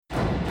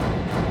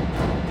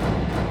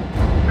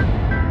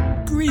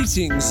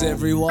Greetings,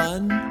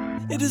 everyone.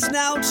 It is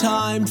now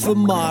time for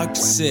Marked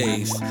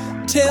Safe.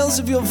 Tales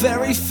of your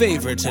very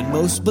favorite and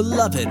most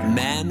beloved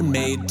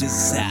man-made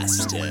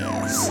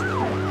disasters.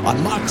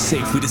 On Marked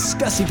Safe, we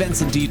discuss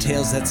events and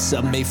details that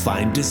some may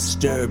find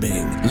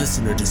disturbing.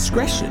 Listener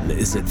discretion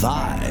is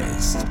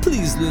advised.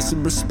 Please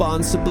listen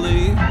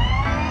responsibly.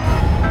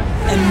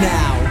 And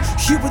now,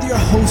 here with your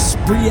hosts,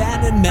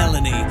 Brianne and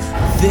Melanie,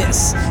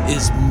 this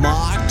is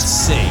Marked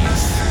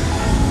Safe.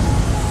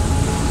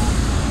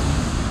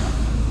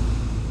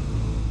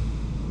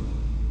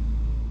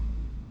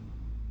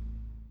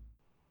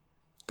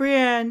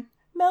 Brianne,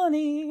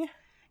 Melanie,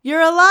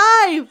 you're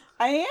alive!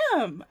 I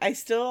am. I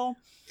still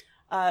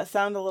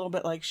sound a little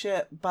bit like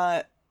shit,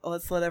 but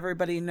let's let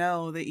everybody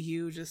know that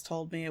you just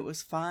told me it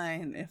was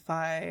fine if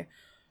I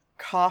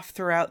cough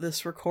throughout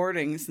this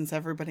recording since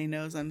everybody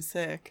knows I'm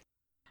sick.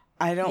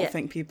 I don't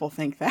think people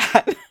think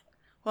that.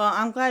 Well,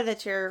 I'm glad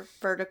that you're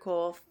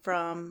vertical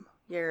from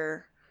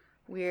your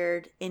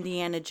weird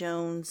Indiana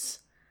Jones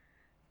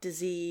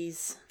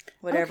disease,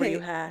 whatever you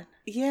had.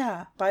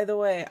 Yeah, by the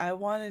way, I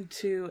wanted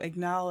to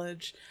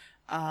acknowledge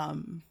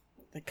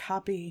the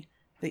copy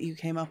that you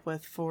came up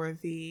with for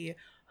the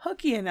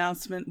hooky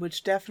announcement,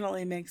 which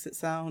definitely makes it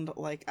sound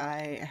like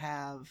I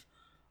have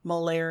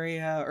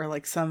malaria or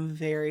like some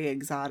very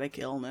exotic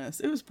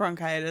illness. It was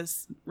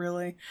bronchitis,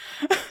 really.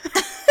 It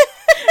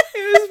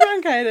was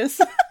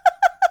bronchitis.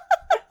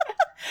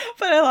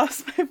 But I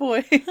lost my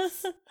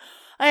voice.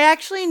 I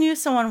actually knew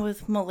someone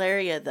with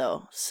malaria,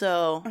 though,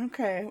 so...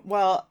 Okay,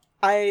 well,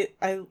 I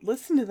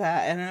listened to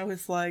that and I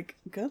was like,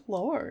 good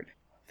lord,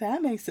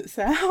 that makes it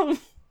sound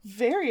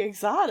very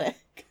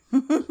exotic.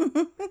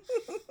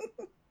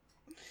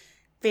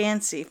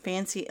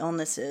 Fancy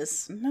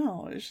illnesses.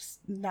 No, it's just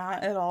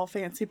not at all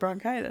fancy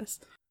bronchitis.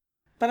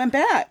 But I'm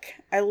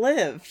back. I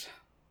lived.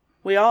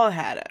 We all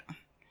had it.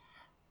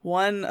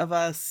 One of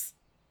us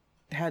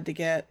had to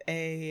get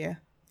a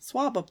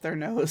swab up their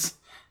nose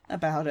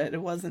about it.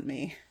 It wasn't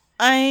me.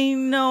 I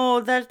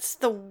know, that's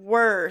the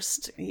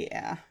worst.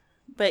 Yeah.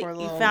 But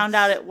you found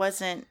out it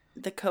wasn't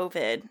the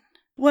COVID.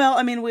 Well,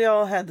 I mean, we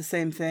all had the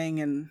same thing,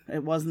 and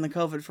it wasn't the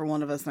COVID for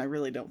one of us, and I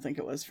really don't think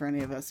it was for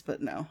any of us.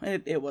 But no,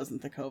 it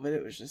wasn't the COVID.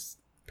 It was just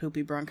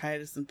poopy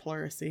bronchitis and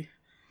pleurisy.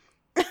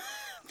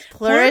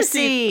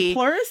 Pleurisy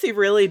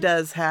really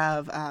does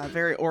have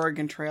very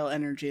Oregon Trail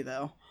energy,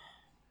 though.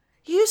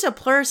 You said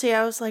pleurisy.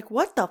 I was like,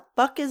 what the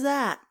fuck is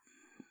that?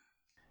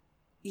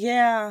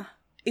 Yeah.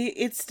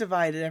 It's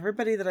divided.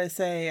 Everybody that I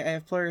say I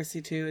have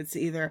pleurisy to, it's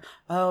either,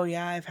 oh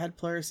yeah, I've had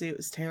pleurisy, it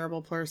was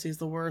terrible, pleurisy is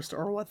the worst,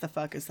 or what the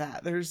fuck is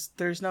that?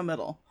 There's no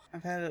middle.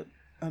 I've had it,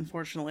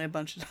 unfortunately, a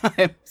bunch of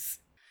times.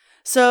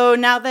 So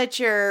now that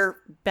you're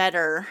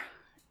better,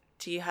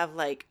 do you have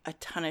like a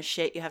ton of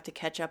shit you have to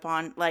catch up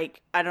on?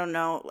 Like, I don't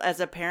know, as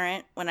a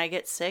parent, when I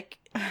get sick,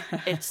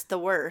 it's the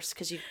worst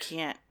because you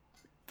can't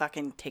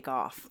fucking take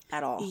off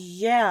at all.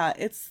 Yeah,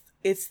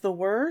 it's the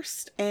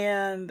worst,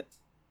 and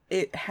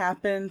it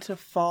happened to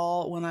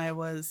fall when I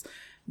was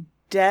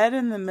dead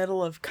in the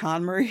middle of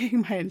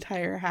KonMariing my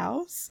entire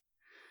house.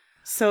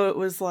 So it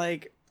was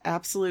like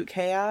absolute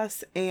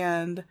chaos.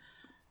 And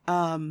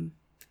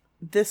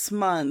this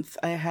month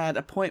I had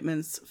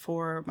appointments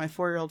for my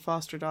 4-year-old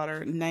foster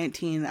daughter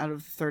 19 out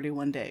of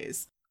 31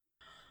 days.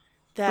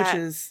 Which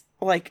is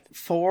like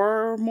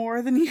 4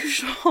 more than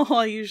usual.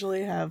 I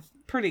usually have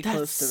pretty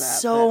close to that.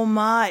 So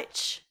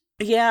much.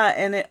 Yeah,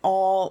 and it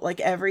all, like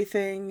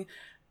everything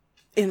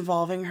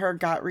involving her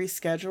got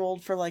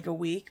rescheduled for like a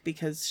week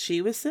because she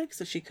was sick,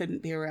 so she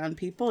couldn't be around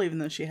people even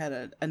though she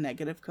had a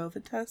negative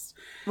COVID test.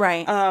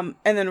 Right. And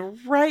then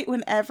right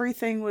when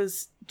everything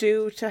was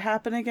due to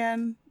happen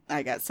again,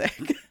 I got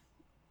sick.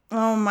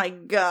 Oh my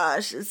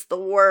gosh, it's the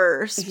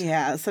worst.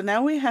 Yeah, so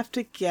now we have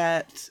to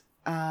get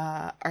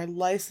our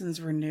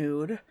license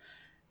renewed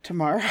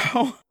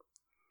tomorrow.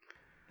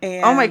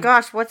 And oh my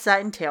gosh, what's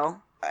that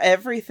entail?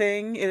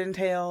 Everything. It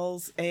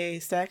entails a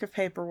stack of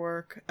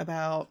paperwork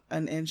about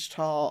an inch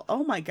tall.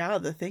 Oh my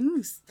god, the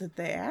things that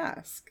they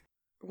ask.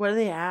 What do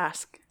they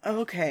ask?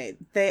 Okay,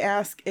 they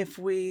ask if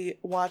we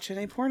watch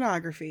any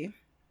pornography.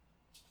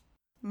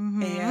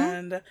 Mm-hmm.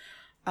 And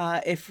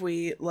if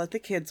we let the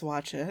kids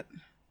watch it.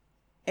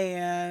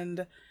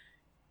 And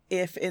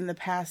if in the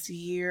past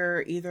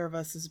year either of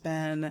us has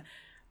been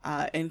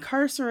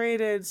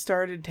incarcerated,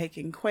 started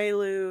taking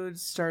Quaaludes,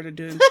 started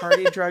doing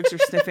party drugs or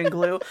sniffing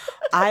glue.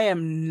 I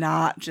am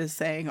not just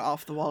saying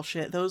off the wall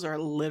shit. Those are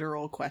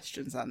literal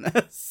questions on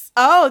this.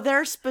 Oh,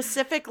 they're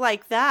specific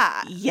like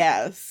that.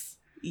 Yes.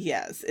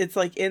 It's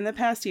like, in the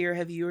past year,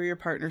 have you or your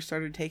partner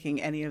started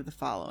taking any of the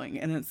following?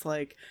 And it's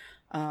like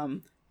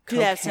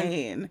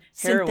cocaine,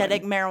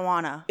 synthetic heroin.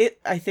 marijuana.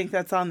 I think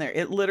that's on there.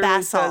 It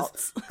literally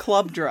says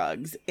club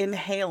drugs,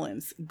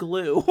 inhalants,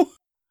 glue.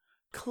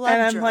 Club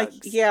and I'm drugs.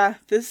 like, yeah,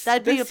 this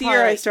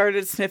year I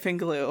started sniffing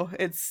glue.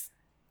 It's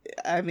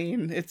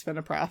been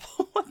a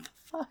problem. What the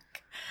fuck?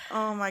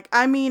 Oh my,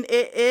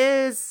 it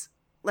is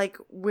like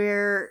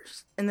we're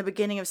in the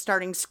beginning of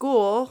starting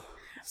school.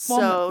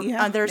 So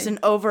yeah, there's an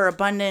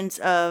overabundance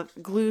of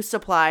glue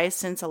supplies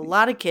since a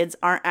lot of kids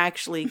aren't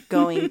actually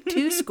going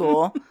to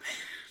school,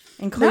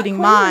 including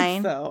Not Quaaludes,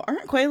 mine. though.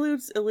 Aren't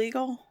Quaaludes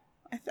illegal?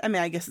 I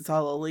mean, I guess it's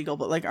all illegal,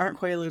 but like, aren't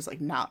Quaaludes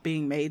like not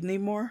being made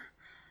anymore?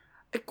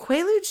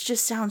 Quaaludes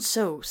just sound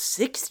so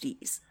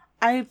 60s.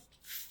 I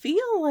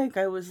feel like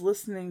I was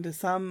listening to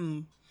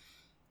some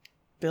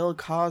Bill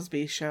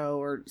Cosby show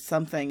or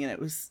something, and it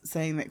was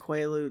saying that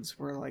Quaaludes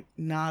were like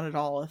not at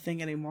all a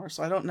thing anymore.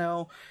 So I don't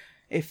know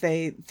if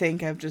they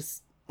think I've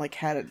just like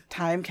had a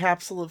time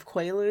capsule of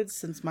Quaaludes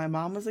since my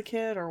mom was a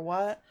kid or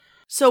what.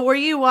 So were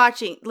you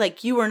watching,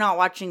 like, you were not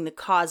watching the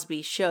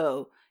Cosby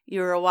show.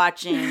 You were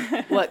watching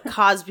what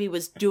Cosby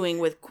was doing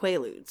with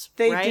Quaaludes,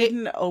 They right?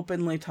 didn't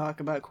openly talk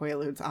about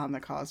Quaaludes on the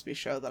Cosby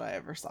show that I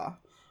ever saw.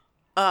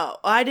 Oh,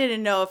 I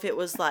didn't know if it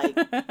was like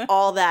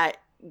all that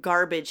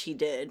garbage he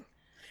did.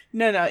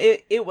 No,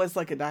 it was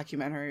like a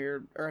documentary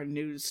or a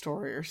news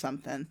story or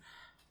something.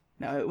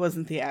 No, it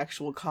wasn't the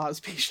actual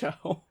Cosby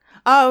show.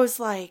 I was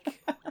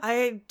like,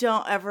 I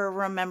don't ever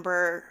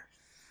remember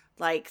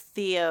like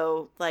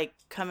Theo like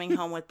coming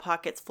home with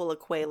pockets full of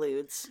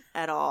Quaaludes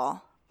at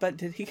all. But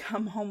did he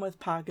come home with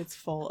pockets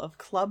full of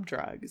club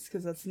drugs?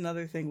 Because that's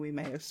another thing we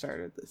may have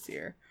started this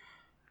year.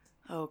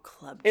 Oh,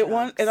 club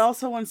drugs. It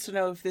also wants to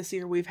know if this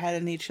year we've had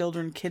any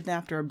children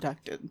kidnapped or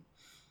abducted.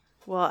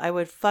 Well, I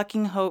would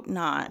fucking hope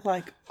not.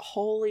 Like,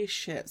 holy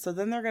shit. So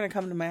then they're going to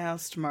come to my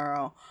house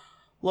tomorrow,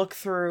 look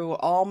through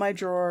all my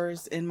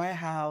drawers in my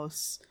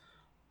house,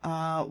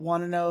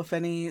 want to know if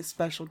any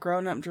special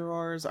grown-up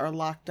drawers are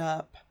locked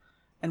up,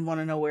 and want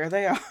to know where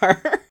they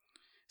are.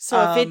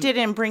 So if it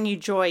didn't bring you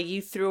joy,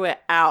 you threw it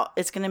out.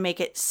 It's going to make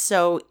it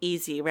so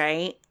easy,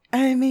 right?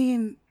 I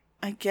mean,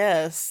 I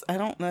guess. I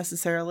don't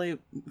necessarily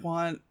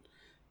want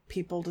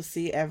people to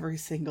see every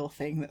single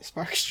thing that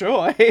sparks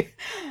joy.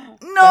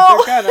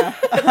 No!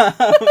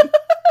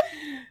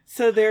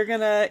 So they're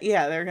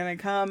gonna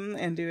come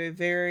and do a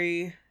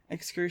very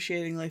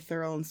excruciatingly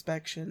thorough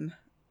inspection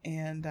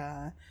and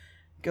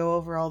go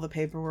over all the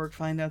paperwork,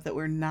 find out that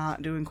we're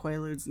not doing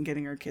Quaaludes and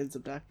getting our kids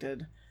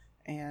abducted,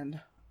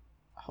 and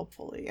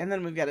hopefully. And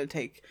then we've got to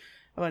take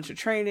a bunch of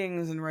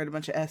trainings and write a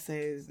bunch of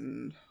essays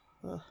and...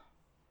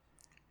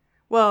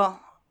 Well,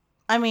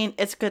 I mean,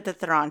 it's good that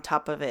they're on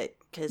top of it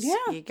because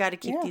you got to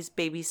keep yeah. these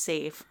babies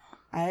safe.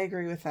 I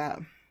agree with that.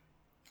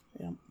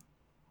 Yep.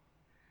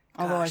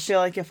 Although I feel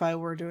like if I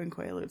were doing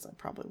Quaaludes, I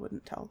probably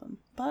wouldn't tell them.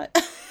 But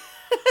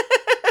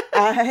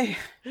I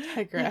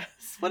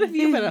digress. What have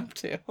you been up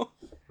to?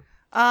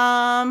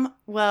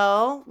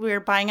 Well, we're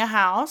buying a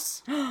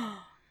house.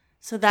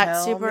 So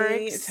that's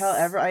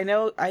I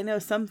know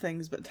some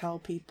things, but tell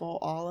people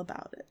all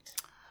about it.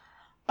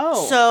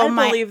 Oh, so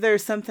I believe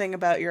there's something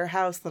about your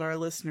house that our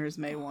listeners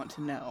may want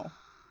to know.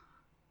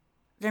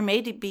 There may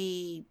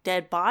be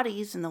dead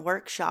bodies in the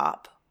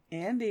workshop.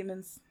 And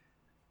demons.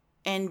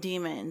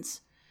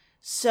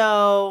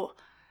 So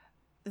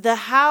the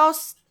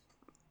house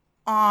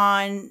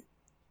on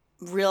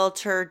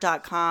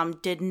Realtor.com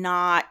did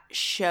not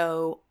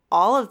show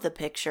all of the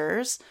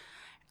pictures.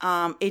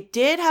 It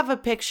did have a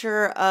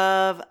picture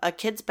of a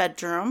kid's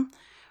bedroom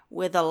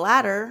with a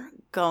ladder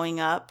going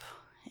up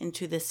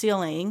into the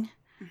ceiling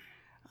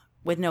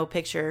with no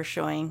picture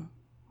showing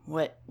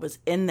what was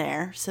in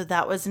there. So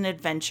that was an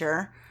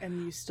adventure.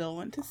 And you still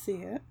went to see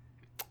it.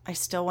 I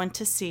still went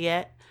to see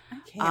it. I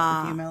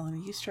can't with you,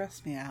 Melanie. You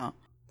stress me out.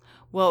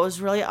 Well, it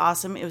was really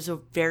awesome. It was a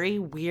very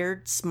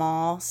weird,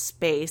 small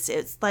space.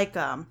 It's like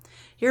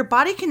your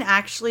body can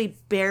actually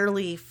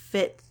barely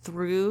fit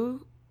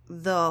through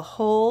the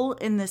hole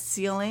in the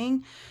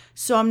ceiling.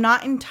 So I'm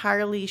not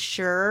entirely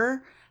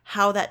sure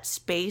how that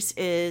space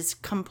is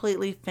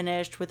completely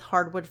finished with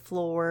hardwood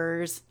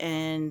floors,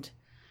 and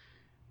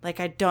like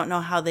I don't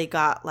know how they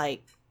got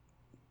like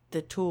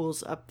the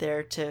tools up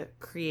there to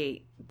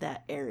create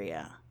that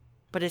area.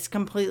 But it's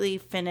completely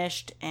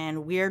finished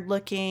and weird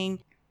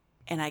looking,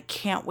 and I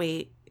can't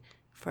wait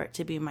for it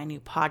to be my new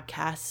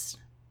podcast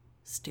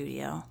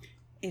studio.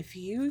 If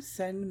you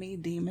send me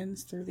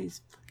demons through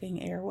these fucking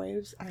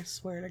airwaves, I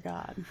swear to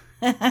God.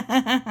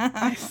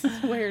 I I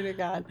swear to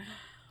God.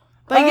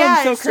 But yeah,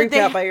 I'm so creeped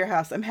out by your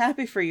house. I'm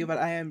happy for you, but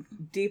I am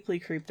deeply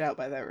creeped out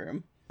by that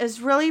room. It's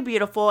really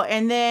beautiful.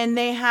 And then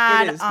they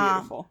had It is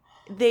beautiful.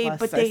 They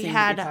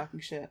had talking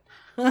shit.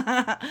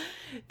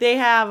 they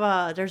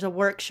have there's a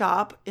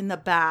workshop in the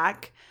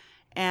back,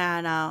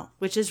 and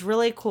which is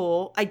really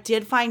cool. I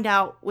did find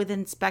out with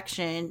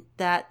inspection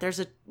that there's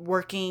a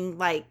working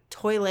like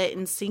toilet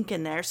and sink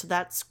in there, so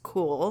that's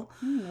cool.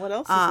 What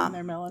else is in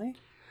there, Melanie?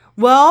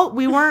 Well,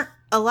 we weren't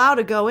allowed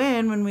to go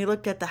in when we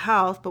looked at the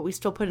house, but we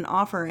still put an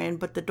offer in,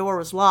 but the door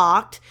was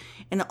locked.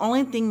 And the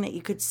only thing that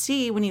you could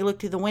see when you looked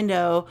through the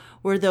window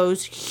were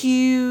those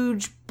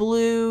huge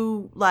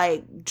blue,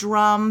 like,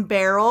 drum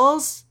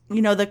barrels.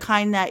 You know, the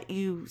kind that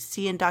you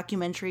see in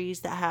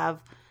documentaries that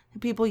have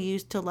people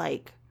use to,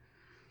 like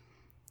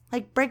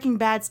Breaking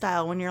Bad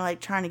style when you're,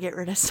 like, trying to get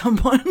rid of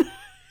someone.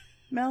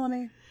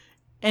 Melanie.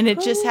 And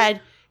it just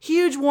had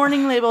huge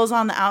warning labels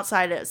on the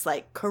outside. It's,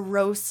 like,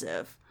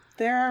 corrosive.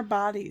 There are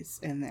bodies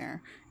in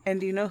there. And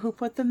do you know who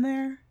put them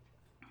there?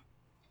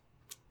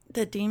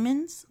 The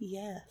demons?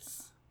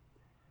 Yes.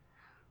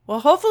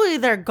 Well, hopefully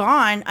they're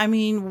gone. I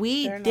mean,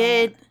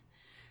 They're not.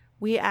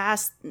 we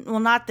asked, well,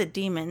 not the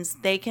demons.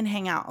 They can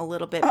hang out a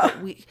little bit, but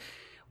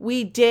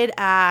we did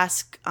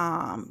ask,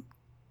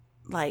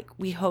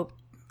 we hope,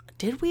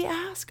 did we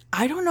ask?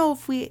 I don't know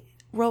if we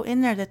wrote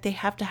in there that they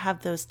have to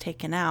have those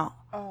taken out.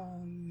 Oh,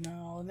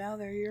 no. Now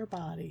they're your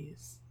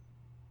bodies.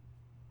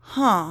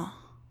 Huh.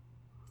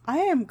 I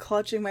am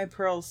clutching my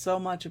pearls so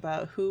much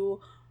about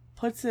who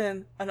puts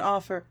in an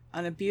offer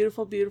on a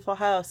beautiful, beautiful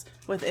house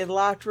with a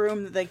locked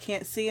room that they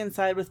can't see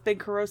inside with big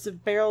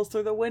corrosive barrels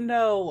through the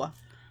window.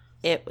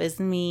 It was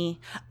me.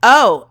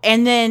 Oh,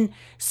 and then,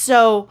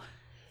 so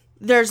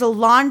there's a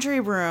laundry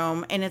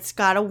room and it's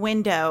got a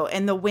window,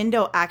 and the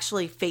window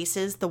actually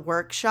faces the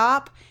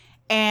workshop.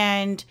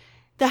 And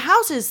the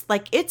house is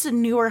like, it's a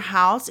newer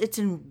house. It's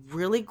in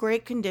really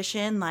great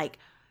condition. Like,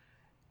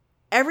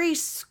 every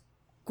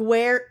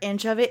square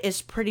inch of it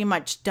is pretty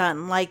much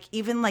done. Like,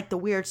 even like the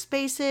weird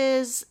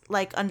spaces,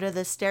 like under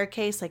the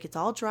staircase, like it's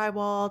all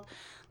drywalled.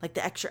 Like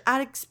the extra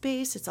attic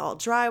space, it's all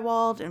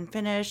drywalled and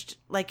finished.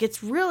 Like,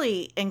 it's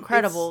really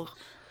incredible.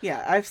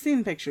 Yeah, I've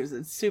seen pictures.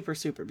 It's super,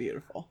 super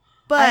beautiful.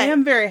 But I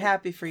am very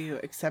happy for you,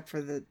 except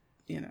for the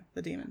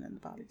demon and the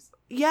bodies.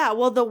 yeah,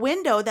 well, the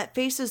window that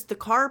faces the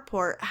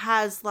carport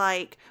has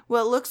like,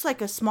 well, it looks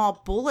like a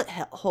small bullet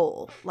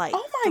hole. Like,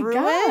 Oh my through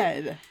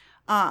God.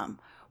 it.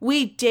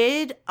 We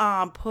did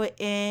put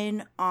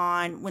in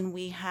on when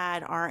we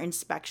had our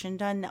inspection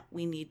done that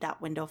we need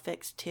that window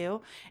fixed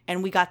too.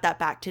 And we got that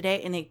back today,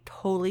 and they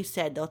totally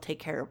said they'll take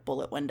care of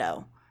bullet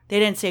window. They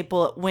didn't say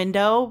bullet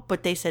window,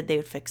 but they said they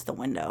would fix the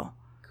window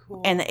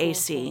Cool. and the cool,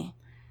 AC. cool.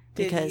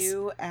 Because Did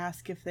you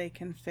ask if they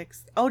can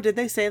fix... Oh, did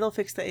they say they'll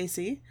fix the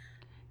AC?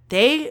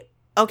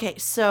 okay,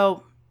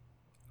 so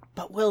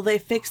But will they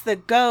fix the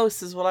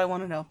ghosts is what I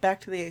want to know.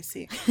 Back to the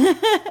AC.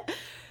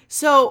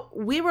 so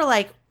we were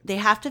like, they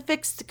have to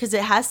fix, because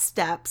it has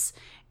steps.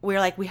 We were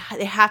like,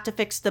 they have to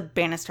fix the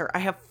banister. I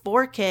have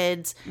 4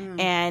 kids,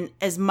 and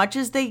as much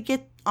as they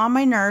get on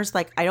my nerves,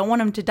 like, I don't want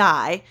them to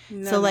die.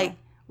 No, So like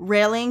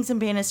railings and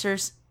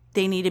banisters,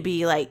 they need to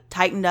be like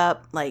tightened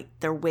up. Like,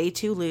 they're way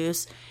too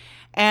loose.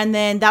 And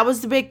then that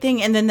was the big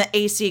thing. And then the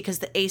AC, because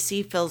the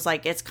AC feels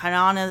like it's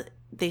kind of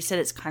they said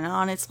it's kind of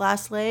on its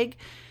last leg.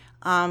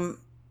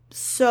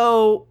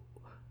 So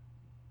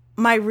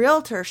my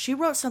realtor, she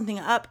wrote something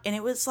up, and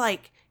it was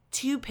like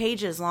 2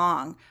 pages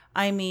long.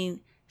 I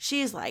mean,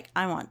 she's like,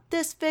 I want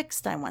this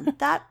fixed, I want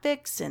that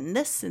fixed, and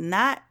this and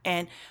that.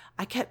 And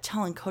I kept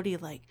telling Cody,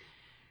 like,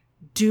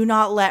 do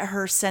not let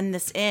her send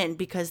this in,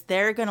 because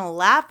they're going to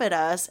laugh at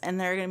us, and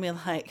they're going to be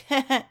like,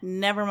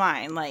 never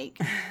mind. Like,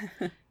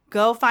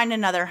 go find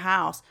another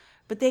house.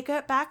 But they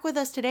got back with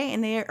us today,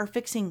 and they are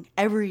fixing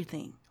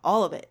everything,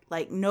 all of it.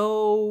 Like,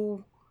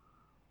 no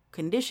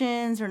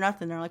conditions or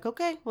nothing. They're like,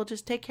 okay, we'll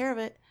just take care of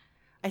it.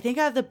 I think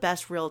I have the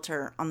best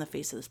realtor on the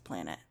face of this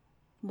planet.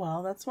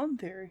 Well, that's one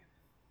theory.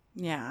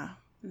 Yeah.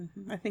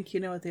 I think you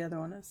know what the other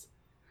one is.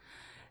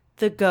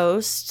 The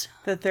ghost.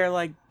 That they're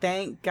like,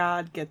 thank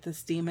God, get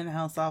this demon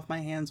house off my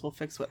hands. We'll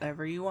fix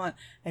whatever you want,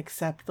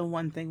 except the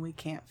one thing we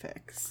can't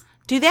fix.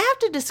 Do they have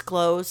to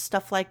disclose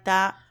stuff like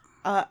that?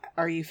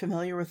 Are you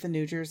familiar with the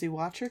New Jersey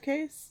Watcher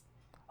case?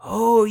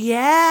 Oh,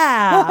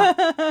 yeah.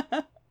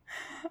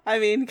 I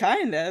mean,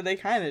 kinda. They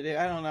kinda do.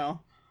 I don't know.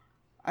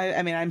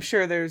 I mean, I'm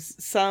sure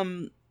there's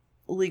some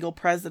legal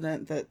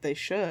precedent that they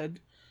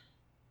should,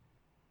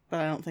 but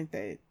I don't think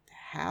they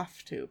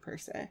have to, per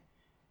se.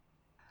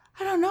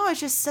 I don't know. It's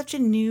just such a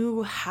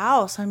new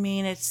house. I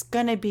mean, it's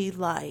going to be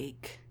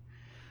like,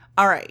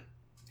 all right.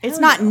 It's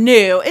not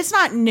new. It's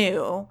not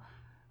new.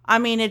 I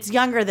mean, it's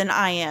younger than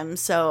I am,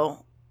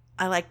 so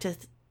I like to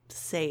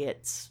say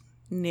it's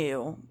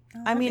new.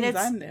 I mean,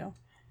 I'm new.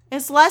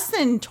 It's less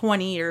than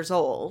 20 years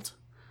old.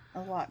 A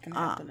lot can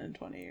happen in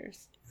 20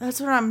 years. That's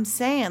what I'm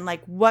saying.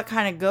 Like, what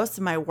kind of ghost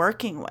am I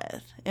working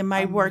with? Am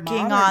I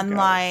working modern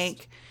on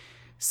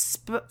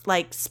ghost.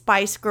 like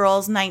Spice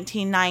Girls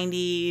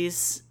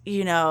 1990s,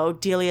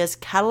 Delia's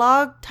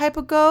catalog type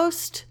of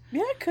ghost?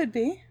 Yeah, it could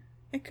be.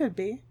 It could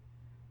be.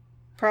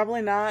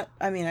 Probably not.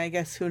 I mean, I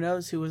guess who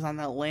knows who was on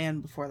that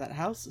land before that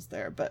house was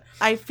there, but...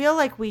 I feel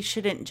like we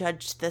shouldn't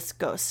judge this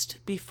ghost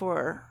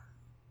before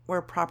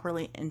we're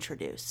properly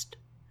introduced.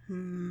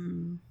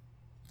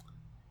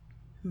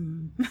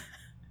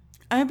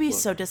 I'd be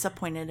so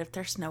disappointed if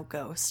there's no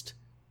ghost.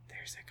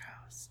 There's a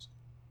ghost.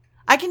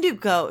 I can do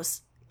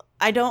ghosts.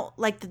 I don't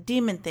like the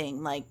demon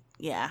thing. Like,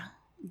 yeah.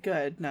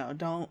 Good. No,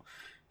 don't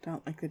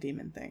like the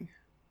demon thing.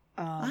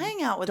 I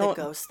hang out with a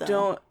ghost,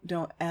 though.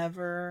 Don't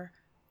ever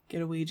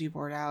get a Ouija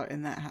board out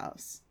in that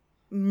house.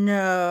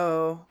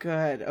 No.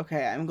 Good.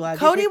 Okay, I'm glad.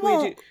 Cody you take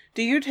won't.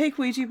 Do you take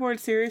Ouija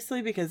boards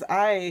seriously? Because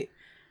I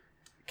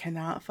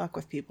cannot fuck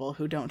with people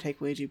who don't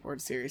take Ouija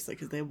boards seriously,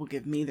 because they will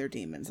give me their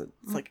demons.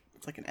 It's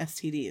like an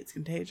STD. It's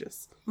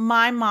contagious.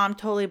 My mom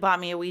totally bought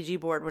me a Ouija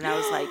board when I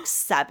was like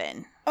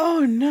 7.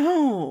 Oh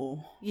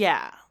no.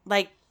 Yeah,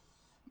 like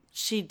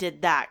she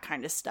did that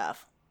kind of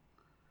stuff.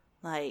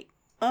 Like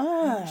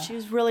she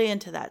was really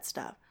into that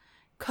stuff.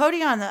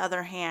 Cody, on the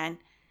other hand,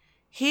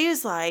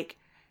 he's like,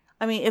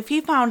 I mean, if he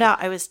found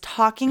out I was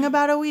talking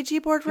about a Ouija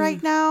board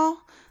right now,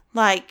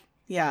 like,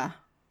 Yeah.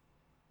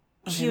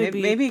 he would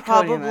be maybe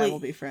probably, Cody and I will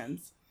be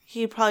friends.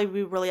 he'd probably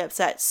be really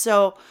upset.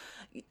 So,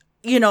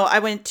 you know, I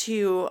went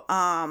to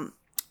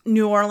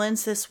New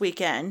Orleans this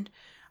weekend,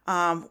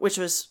 which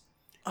was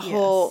a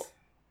whole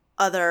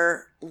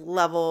other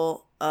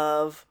level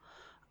of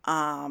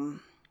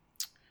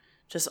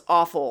just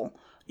awful.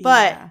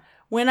 But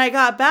when I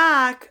got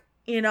back,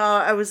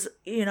 I was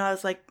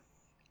like,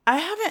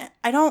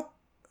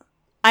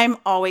 I'm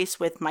always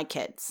with my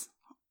kids.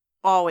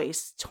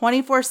 Always.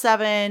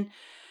 24/7.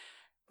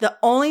 The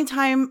only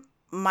time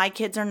my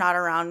kids are not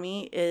around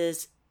me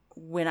is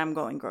when I'm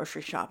going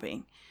grocery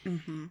shopping.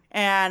 Mm-hmm.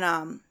 And,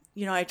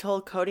 I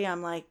told Cody,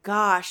 I'm like,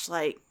 gosh,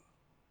 like,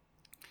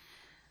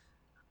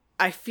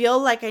 I feel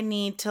like I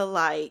need to,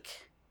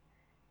 like,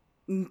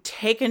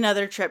 take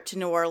another trip to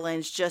New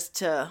Orleans just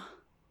to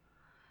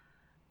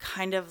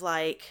kind of,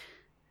 like,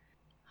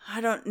 I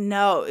don't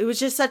know. It was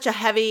just such a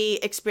heavy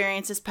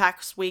experience this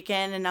past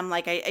weekend. And I'm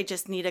like, I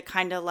just need to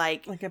kind of,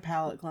 like a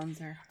palate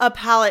cleanser.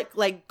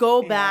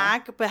 Go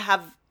back, but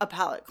have a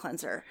palate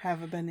cleanser.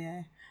 Have a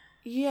beignet.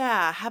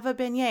 Yeah, have a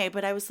beignet.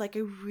 But I was like, I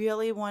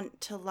really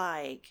want to,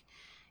 like,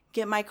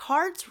 get my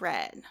cards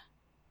read.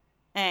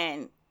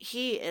 And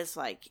he is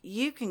like,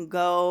 you can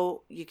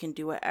go, you can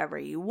do whatever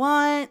you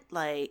want.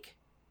 Like,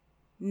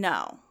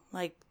 no,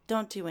 like,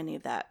 don't do any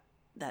of that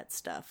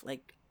stuff.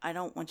 Like, I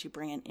don't want you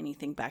bringing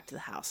anything back to the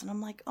house. And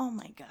I'm like, oh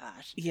my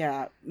gosh.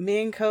 Yeah,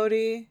 me and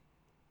Cody,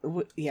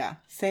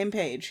 same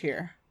page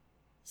here.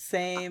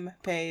 Same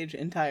page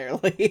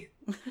entirely.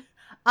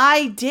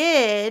 I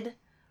did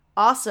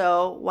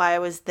also, while I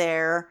was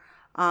there,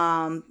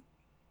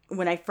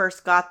 when I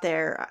first got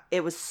there,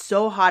 it was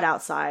so hot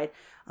outside.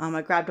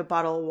 I grabbed a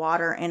bottle of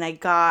water and I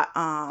got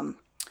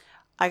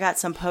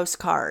some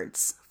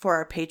postcards for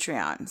our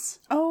Patreons.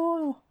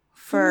 Oh,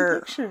 for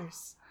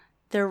pictures.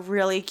 They're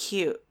really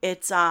cute.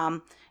 It's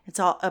all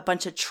a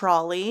bunch of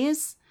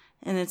trolleys,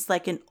 and it's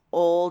like an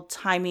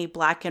old-timey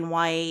black and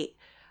white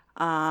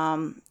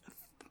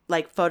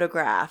like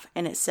photograph,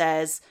 and it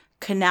says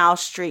Canal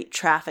Street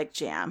traffic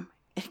jam.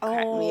 It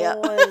cracked me up.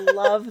 I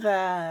love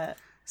that.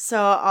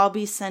 So I'll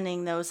be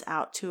sending those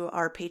out to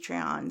our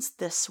Patreons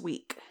this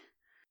week.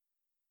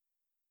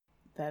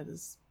 That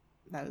is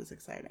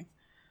exciting.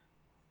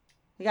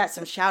 We got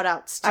some shout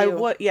outs too.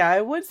 I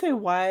would say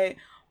why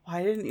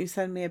didn't you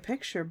send me a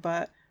picture?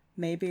 But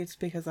maybe it's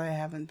because I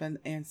haven't been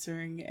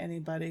answering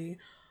anybody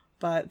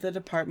but the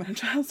Department of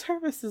Child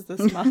Services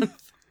this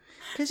month.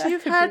 Because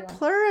you've had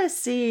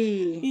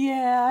pleurisy.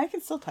 Yeah, I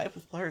can still type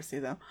with pleurisy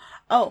though.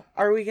 Oh,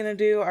 are we going to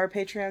do our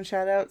Patreon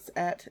shout outs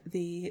at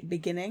the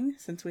beginning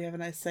since we have a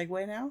nice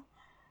segue now?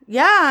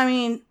 Yeah, I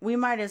mean, we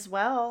might as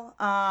well.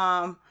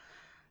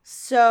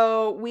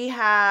 So we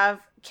have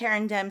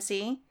Karen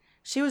Dempsey.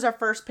 She was our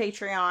first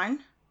Patreon.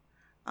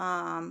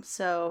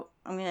 So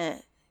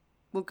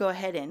we'll go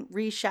ahead and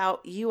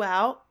re-shout you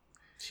out.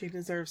 She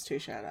deserves 2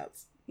 shout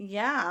outs.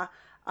 Yeah.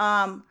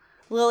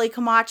 Lily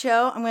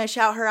Camacho, I'm going to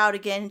shout her out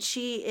again.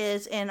 She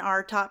is in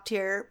our top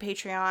tier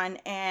Patreon,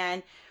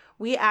 and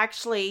we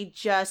actually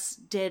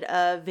just did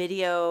a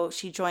video.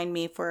 She joined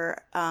me for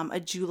a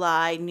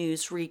July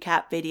news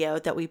recap video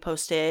that we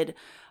posted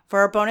for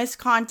our bonus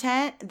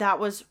content. That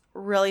was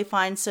really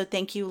fun. So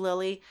thank you,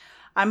 Lily.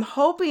 I'm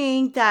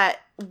hoping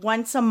that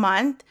once a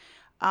month,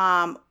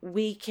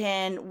 we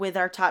can, with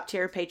our top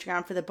tier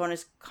Patreon for the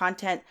bonus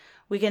content,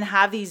 we can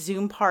have these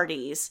Zoom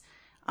parties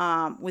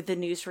with the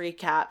news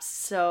recaps.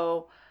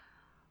 So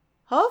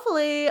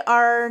hopefully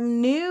our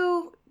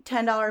new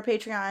 $10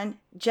 Patreon,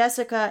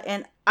 Jessica,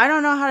 and I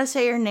don't know how to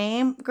say your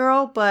name,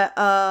 girl, but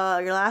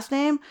your last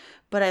name,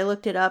 but I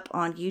looked it up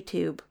on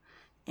YouTube,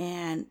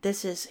 and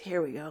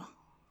here we go.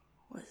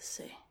 What does it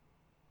say?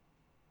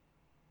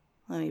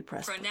 Let me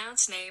press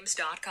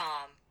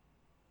pronouncenames.com.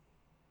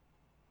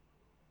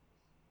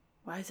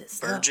 Why is it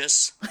slow?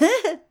 Burgess.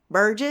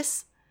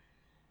 Burgess.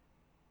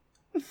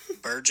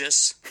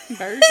 Burgess.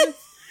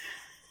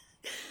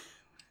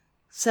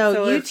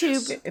 So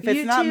YouTube. If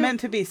it's not meant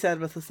to be said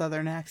with a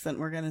southern accent,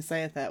 we're going to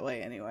say it that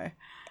way anyway.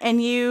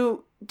 And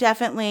you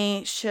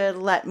definitely should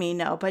let me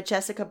know. But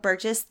Jessica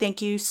Burgess,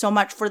 thank you so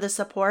much for the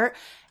support.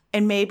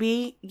 And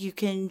maybe you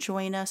can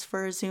join us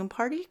for a Zoom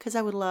party because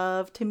I would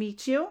love to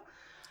meet you.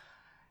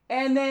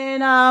 And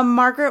then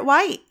Margaret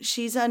White,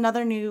 she's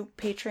another new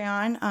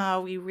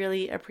Patreon. We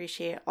really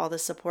appreciate all the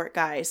support,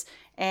 guys.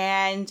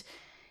 And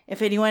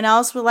if anyone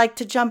else would like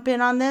to jump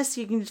in on this,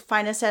 you can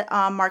find us at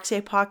Mark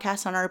Safe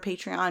Podcast on our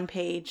Patreon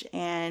page.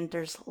 And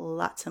there's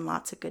lots and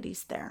lots of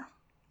goodies there.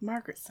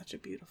 Margaret's such a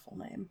beautiful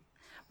name.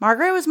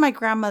 Margaret was my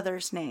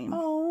grandmother's name.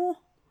 Oh.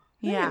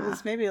 Yeah. It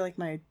was maybe like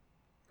my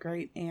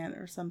great aunt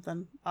or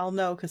something. I'll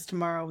know because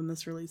tomorrow when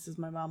this releases,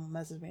 my mom will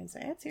message me and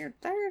say, it's your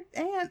third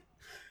aunt.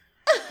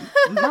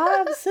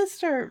 Mom's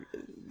sister.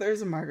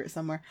 There's a Margaret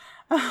somewhere.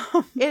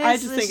 I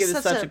just think it is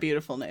such a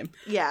beautiful name.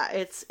 Yeah,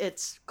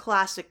 it's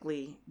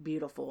classically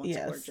beautiful. It's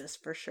yes. gorgeous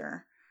for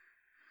sure.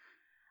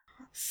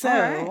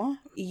 So, All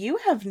you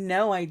have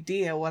no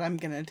idea what I'm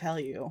going to tell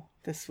you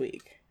this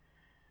week.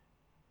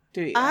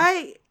 Do you?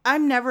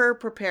 I'm never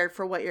prepared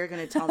for what you're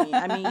going to tell me.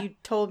 I mean, you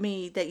told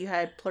me that you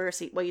had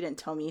pleurisy. Well, you didn't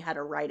tell me you had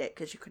to write it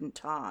because you couldn't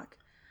talk.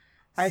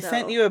 I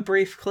sent you a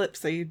brief clip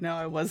so you'd know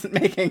I wasn't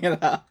making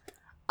it up.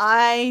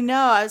 I know.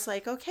 I was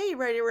like, okay, you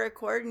ready to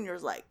record? And you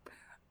was like,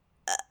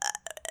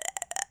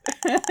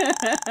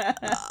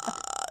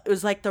 it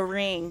was like The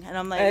Ring. And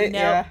I'm like,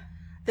 no,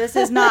 this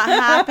is not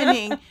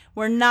happening.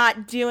 We're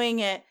not doing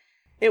it.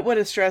 It would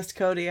have stressed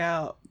Cody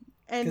out.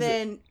 And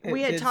then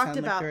we had talked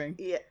about, and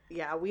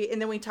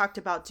then we talked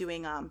about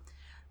doing,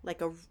 like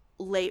a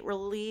late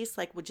release,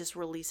 like we'll just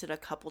release it a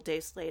couple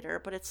days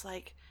later. But it's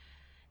like,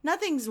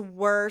 nothing's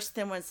worse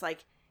than when it's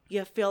like,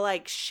 you feel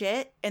like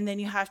shit. And then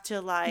you have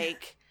to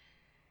like,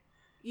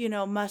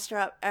 muster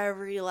up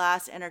every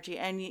last energy.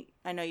 And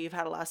I know you've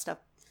had a lot of stuff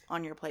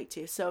on your plate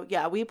too. So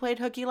yeah, we played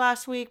hooky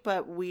last week,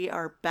 but we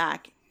are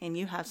back and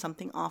you have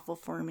something awful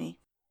for me.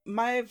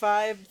 My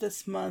vibe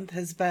this month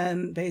has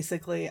been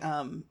basically,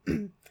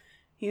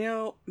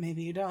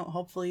 maybe you don't,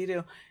 hopefully you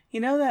do.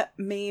 You know that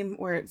meme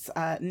where it's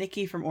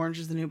Nikki from Orange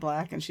is the New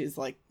Black and she's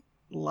like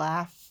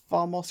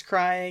almost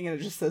crying and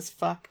it just says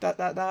fuck ...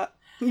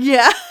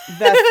 Yeah.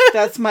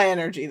 That's my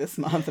energy this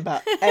month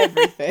about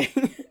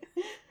everything.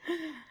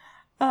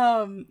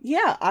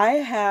 I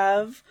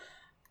have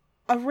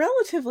a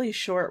relatively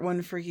short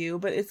one for you,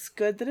 but it's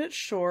good that it's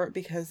short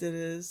because it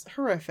is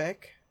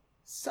horrific.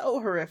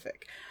 So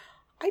horrific.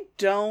 I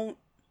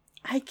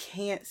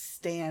can't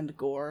stand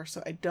gore,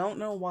 so I don't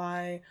know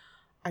why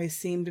I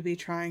seem to be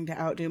trying to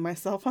outdo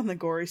myself on the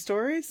gory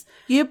stories.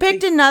 You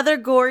picked another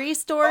gory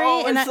story?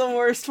 Oh, it's the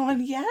worst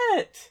one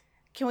yet.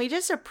 Can we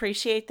just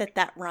appreciate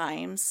that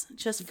rhymes?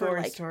 Just for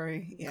gory like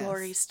story, yes.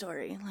 Gory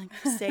story. Like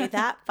say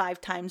that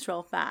 5 times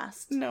real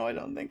fast. No, I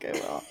don't think I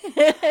will.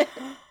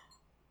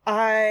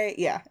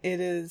 It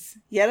is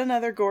yet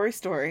another gory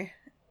story.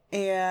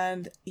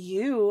 And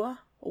you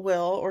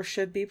will or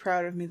should be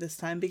proud of me this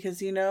time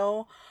because you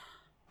know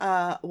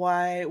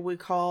why we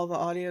call the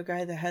audio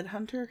guy the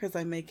headhunter? Because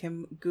I make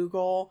him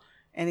Google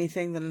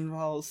anything that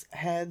involves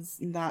heads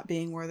not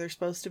being where they're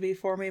supposed to be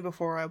for me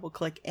before I will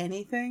click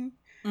anything.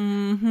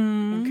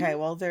 Mm-hmm. Okay,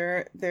 well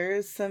there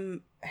is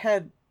some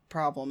head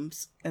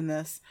problems in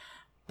this,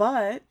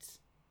 but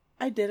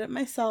I did it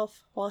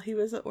myself while he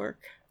was at work.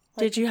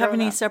 Did you have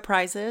any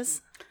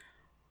surprises?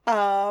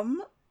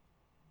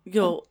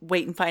 You'll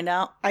wait and find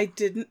out. I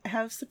didn't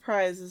have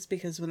surprises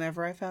because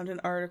whenever I found an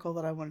article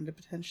that I wanted to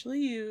potentially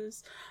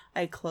use,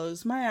 I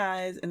closed my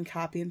eyes and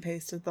copy and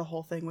pasted the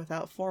whole thing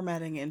without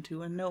formatting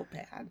into a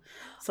notepad.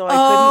 So I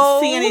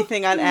couldn't see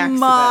anything on accident.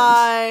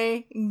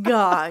 My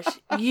gosh.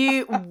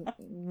 You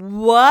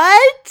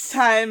what?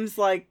 Times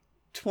like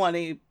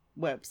 20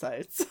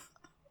 websites.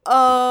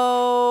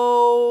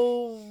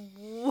 Oh.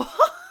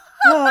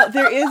 Well,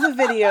 there is a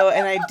video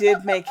and I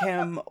did make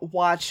him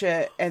watch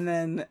it and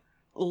then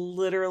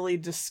literally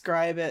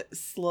describe it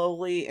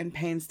slowly and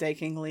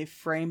painstakingly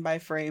frame by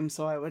frame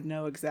so I would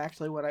know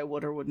exactly what I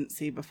would or wouldn't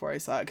see before I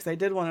saw it, because I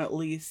did want to at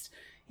least,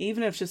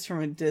 even if just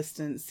from a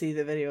distance, see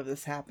the video of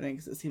this happening,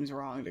 because it seems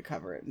wrong to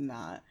cover it and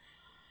not.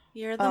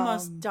 You're the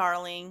most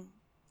darling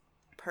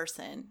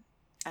person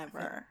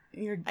ever.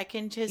 I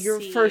can just you're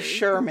see for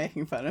sure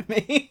making fun of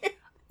me.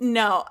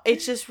 No,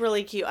 it's just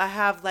really cute. I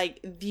have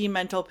like the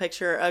mental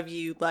picture of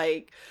you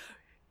like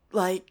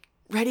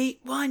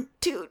ready, 1,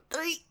 2,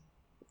 3.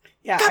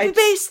 Yeah, copy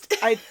paste.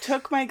 I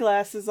took my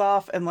glasses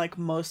off and like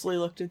mostly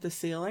looked at the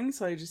ceiling,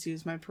 so I just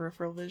used my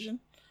peripheral vision.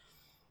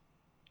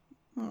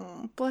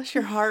 Oh, bless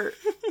your heart.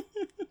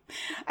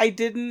 I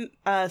didn't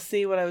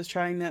see what I was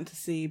trying not to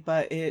see,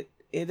 but it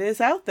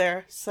is out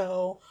there.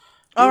 So,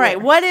 all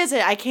right, what is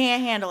it? I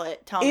can't handle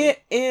it. Tell me.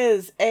 It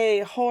is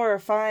a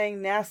horrifying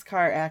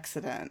NASCAR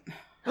accident.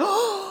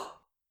 Oh,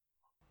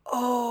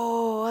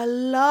 I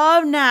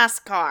love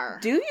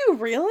NASCAR. Do you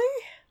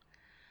really?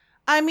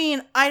 I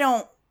mean, I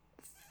don't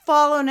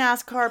follow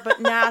NASCAR, but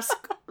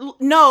NASCAR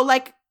no,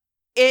 like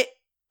it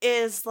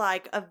is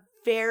like a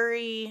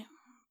very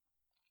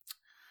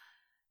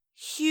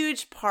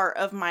huge part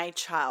of my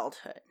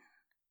childhood.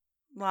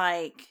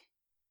 Like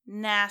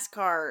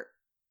NASCAR,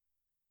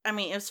 I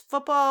mean, it was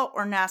football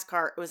or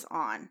NASCAR, it was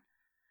on.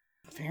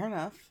 Fair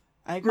enough.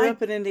 I grew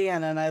up in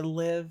Indiana and I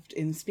lived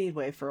in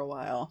Speedway for a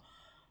while.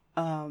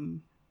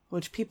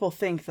 Which people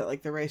think that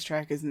like the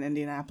racetrack is in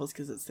Indianapolis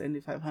because it's the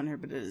Indy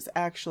 500, but it is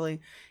actually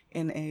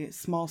in a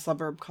small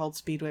suburb called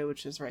Speedway,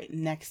 which is right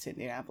next to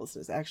Indianapolis.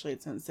 It's actually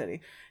its own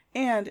city.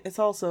 And it's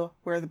also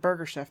where the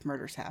Burger Chef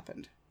murders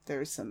happened.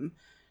 There's some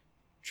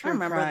true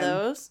crime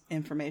those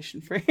information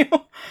for you.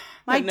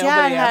 My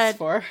dad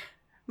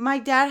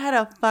had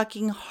a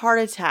fucking heart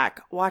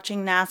attack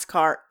watching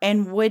NASCAR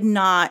and would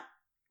not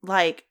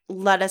like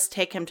let us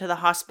take him to the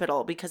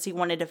hospital because he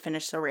wanted to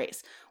finish the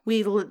race.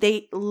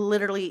 They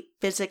literally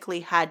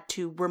physically had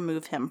to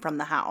remove him from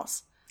the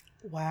house.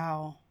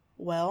 Wow.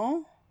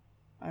 Well,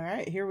 all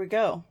right, here we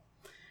go.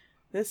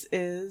 This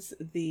is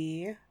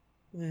the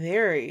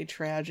very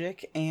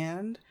tragic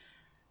and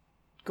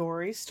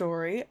gory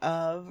story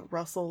of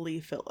Russell Lee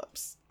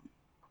Phillips.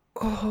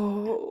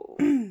 Oh.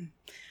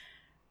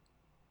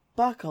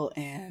 Buckle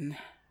in,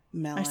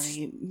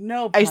 Melanie.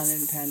 No pun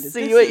intended.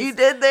 See what you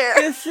did there.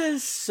 This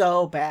is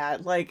so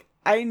bad. Like,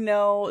 I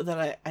know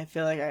that I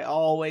feel like I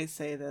always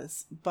say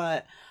this,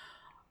 but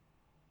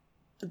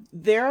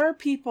there are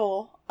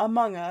people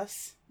among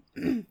us,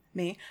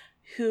 me,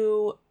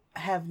 who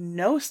have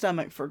no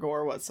stomach for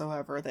gore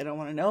whatsoever. They don't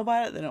want to know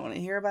about it. They don't want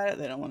to hear about it.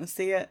 They don't want to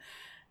see it.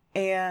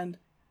 And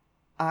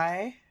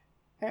I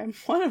am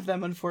one of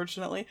them,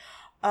 unfortunately.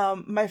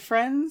 My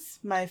friends,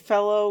 my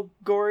fellow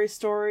gory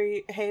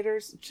story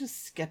haters,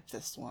 just skip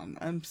this one.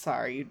 I'm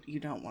sorry, you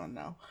don't want to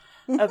know.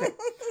 Okay.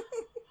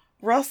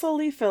 Russell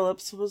Lee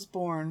Phillips was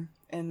born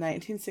in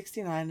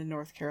 1969 in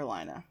North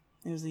Carolina.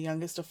 He was the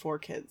youngest of 4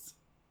 kids.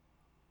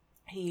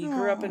 He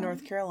grew up in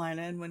North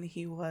Carolina, and when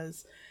he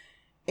was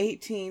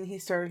 18, he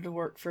started to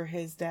work for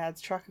his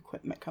dad's truck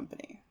equipment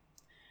company.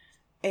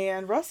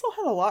 And Russell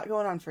had a lot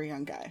going on for a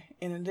young guy.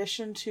 In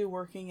addition to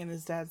working in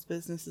his dad's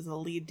business as a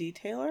lead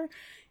detailer,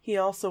 he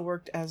also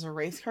worked as a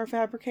race car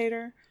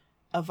fabricator,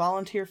 a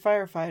volunteer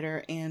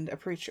firefighter, and a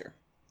preacher.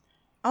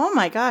 Oh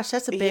my gosh,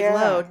 that's a big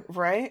load.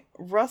 Right?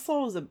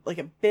 Russell was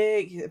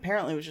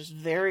apparently was just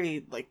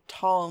very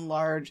tall and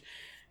large,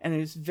 and he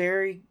was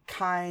very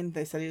kind.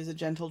 They said he was a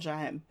gentle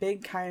giant,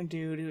 big kind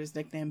dude who was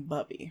nicknamed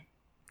Bubby.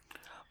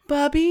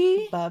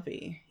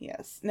 Bubby,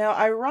 yes. Now,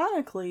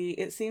 ironically,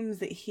 it seems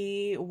that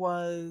he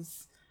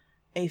was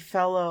a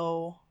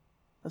fellow,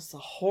 this is a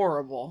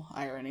horrible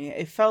irony,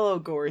 a fellow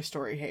gory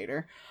story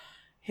hater.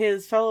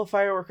 His fellow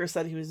fireworker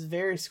said he was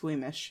very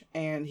squeamish,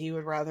 and he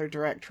would rather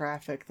direct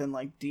traffic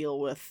than deal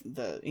with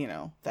the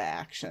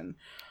action.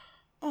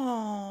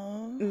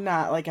 Oh,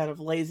 not out of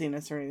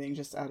laziness or anything,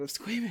 just out of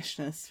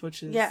squeamishness,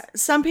 which is... Yeah,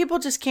 some people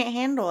just can't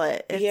handle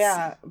it.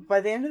 Yeah, by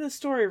the end of the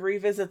story,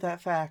 revisit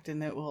that fact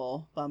and it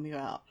will bum you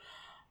out.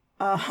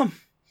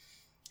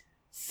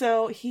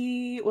 So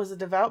he was a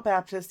devout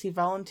Baptist. He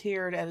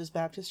volunteered at his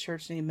Baptist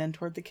church and he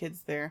mentored the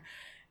kids there.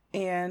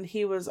 And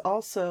he was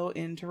also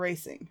into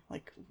racing,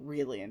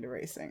 really into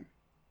racing.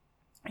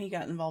 He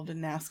got involved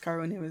in NASCAR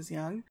when he was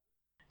young.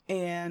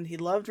 And he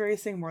loved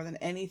racing more than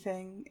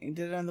anything. He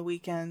did it on the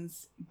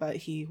weekends, but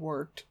he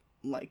worked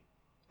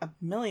a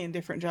million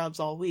different jobs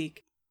all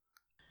week.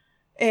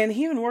 And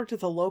he even worked at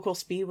the local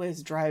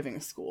Speedway's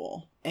driving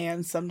school.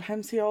 And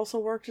sometimes he also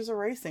worked as a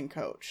racing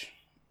coach.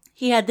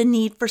 He had the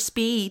need for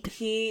speed.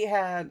 He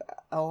had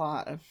a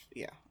lot of,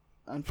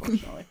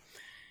 unfortunately.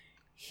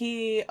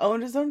 He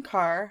owned his own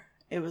car.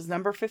 It was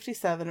number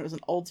 57. It was an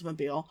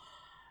Oldsmobile.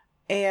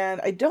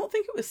 And I don't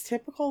think it was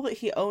typical that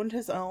he owned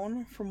his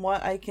own. From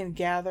what I can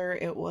gather,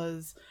 it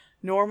was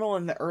normal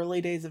in the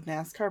early days of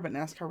NASCAR, but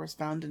NASCAR was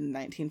founded in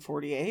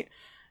 1948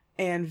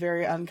 and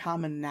very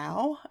uncommon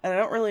now. And I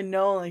don't really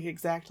know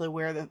exactly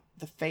where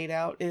the fade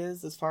out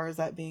is as far as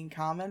that being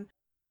common.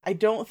 I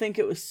don't think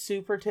it was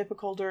super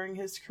typical during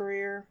his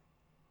career.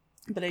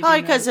 But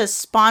probably because of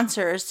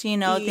sponsors,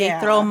 they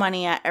throw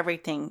money at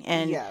everything.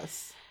 And,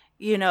 yes.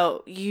 You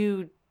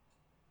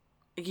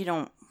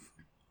don't...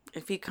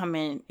 If you come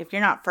in, if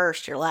you're not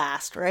first, you're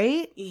last,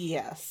 right?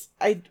 Yes.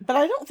 But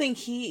I don't think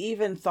he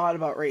even thought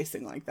about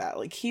racing like that.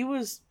 He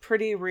was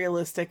pretty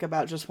realistic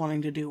about just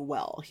wanting to do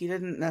well. He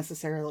didn't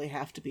necessarily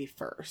have to be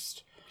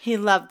first. He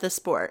loved the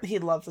sport.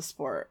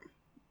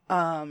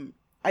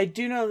 I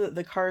do know that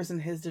the cars in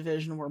his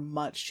division were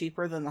much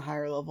cheaper than the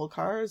higher level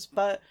cars,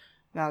 but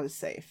not as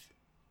safe.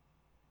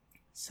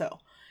 So,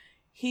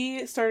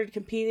 he started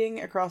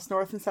competing across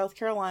North and South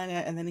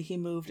Carolina, and then he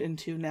moved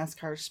into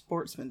NASCAR's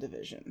Sportsman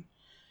Division.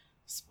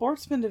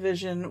 Sportsman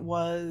Division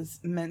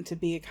was meant to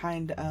be a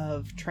kind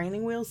of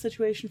training wheel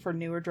situation for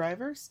newer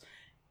drivers,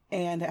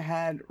 and it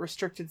had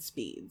restricted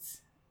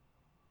speeds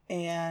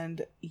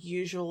and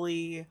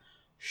usually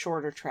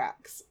shorter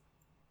tracks.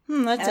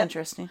 That's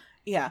interesting.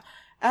 Yeah.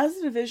 As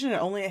a division,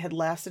 it had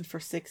lasted for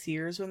 6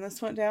 years when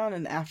this went down,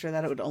 and after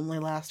that it would only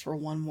last for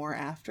one more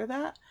after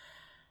that.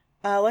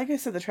 Like I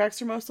said, the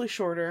tracks are mostly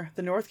shorter.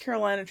 The North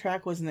Carolina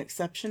track was an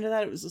exception to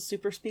that. It was a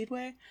super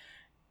speedway,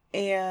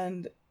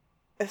 and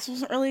this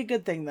wasn't really a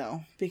good thing,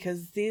 though,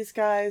 because these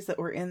guys that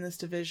were in this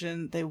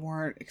division, they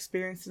weren't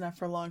experienced enough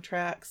for long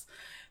tracks.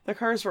 The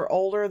cars were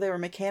older, they were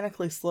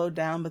mechanically slowed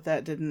down, but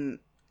that didn't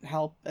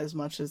help as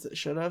much as it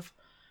should have.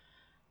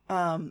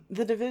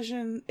 The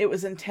division, it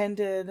was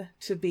intended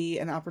to be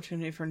an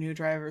opportunity for new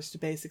drivers to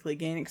basically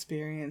gain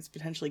experience,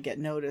 potentially get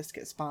noticed,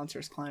 get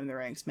sponsors, climb the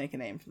ranks, make a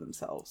name for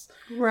themselves.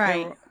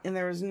 Right. And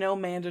there was no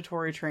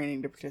mandatory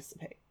training to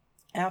participate.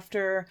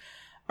 After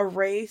a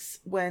race,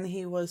 when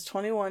he was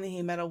 21,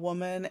 he met a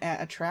woman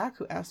at a track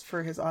who asked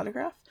for his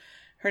autograph.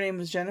 Her name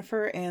was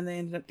Jennifer, and they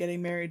ended up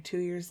getting married 2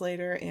 years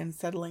later and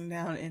settling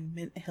down in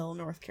Mint Hill,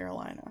 North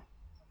Carolina.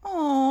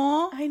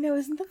 Aww. I know,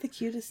 isn't that the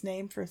cutest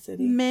name for a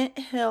city? Mint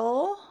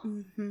Hill?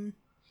 Mm-hmm.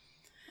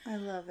 I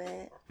love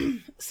it.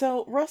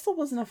 So, Russell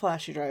wasn't a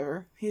flashy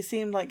driver. He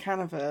seemed like kind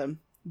of a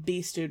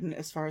B student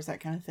as far as that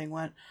kind of thing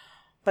went.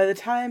 By the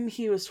time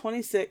he was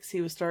 26,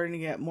 he was starting to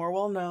get more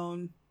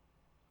well-known.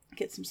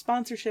 get some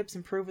sponsorships,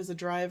 improve as a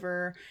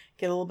driver,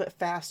 get a little bit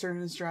faster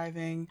in his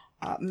driving.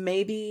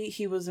 Maybe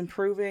he was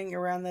improving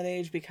around that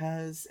age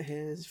because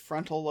his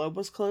frontal lobe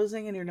was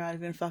closing and you're not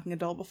even a fucking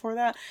adult before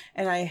that.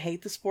 And I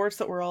hate the sports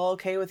that we're all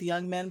okay with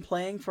young men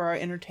playing for our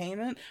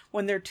entertainment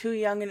when they're too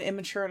young and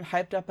immature and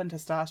hyped up on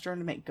testosterone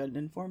to make good and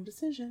informed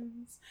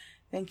decisions.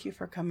 Thank you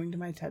for coming to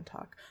my TED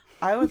Talk.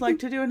 I would like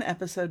to do an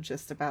episode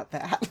just about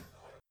that.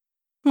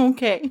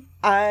 Okay.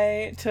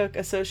 I took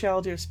a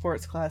sociology of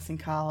sports class in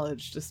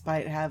college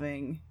despite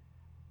having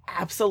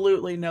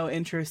absolutely no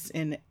interest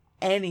in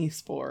any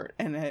sport,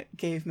 and it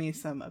gave me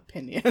some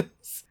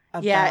opinions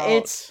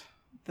about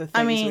the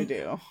things we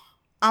do.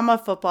 I'm a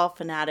football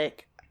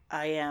fanatic.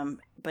 I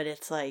am, but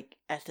it's like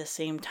at the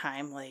same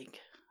time, like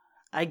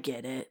I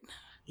get it.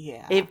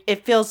 Yeah.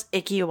 It feels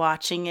icky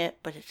watching it,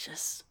 but it's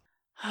just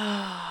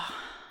I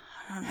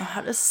don't know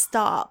how to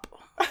stop.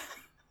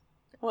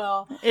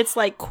 Well, it's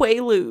like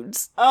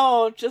Quaaludes.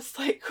 Oh, just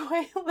like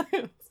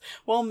Quaaludes.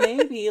 Well,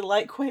 maybe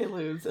like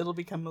Quaaludes, it'll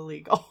become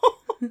illegal.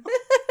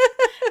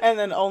 And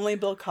then only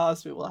Bill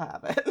Cosby will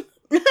have it.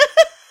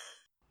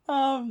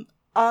 On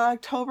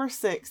October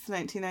 6th,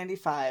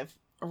 1995,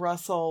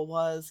 Russell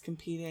was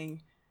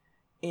competing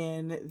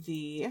in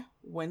the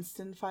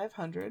Winston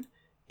 500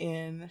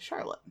 in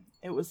Charlotte.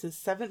 It was his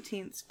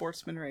 17th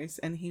sportsman race,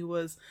 and he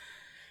was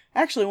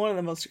actually one of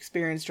the most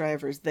experienced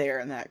drivers there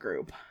in that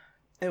group.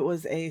 It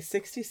was a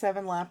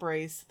 67-lap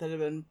race that had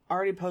been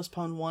already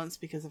postponed once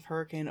because of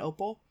Hurricane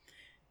Opal,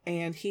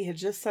 and he had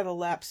just set a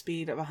lap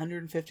speed of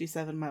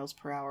 157 miles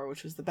per hour,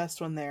 which was the best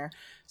one there,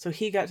 so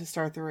he got to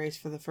start the race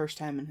for the first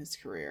time in his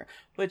career,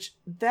 which,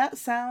 that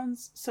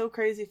sounds so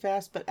crazy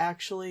fast, but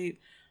actually,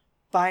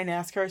 by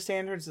NASCAR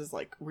standards, is,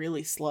 like,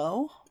 really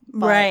slow.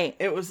 But right.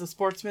 It was the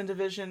sportsman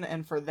division,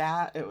 and for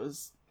that, it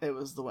was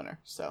the winner,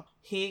 so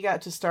he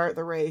got to start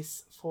the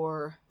race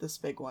for this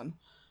big one.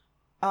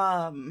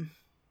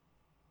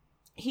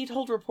 He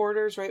told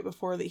reporters right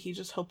before that he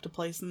just hoped to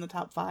place in the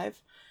top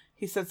 5.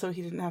 He said so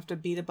he didn't have to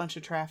beat a bunch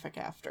of traffic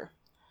after.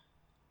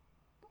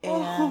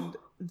 And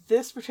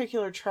this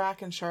particular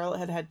track in Charlotte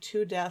had had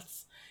 2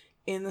 deaths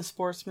in the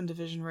sportsman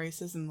division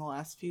races in the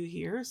last few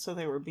years, so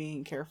they were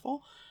being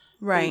careful.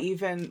 Right. They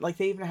even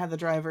had the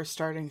drivers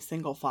starting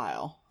single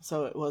file,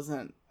 so it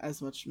wasn't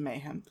as much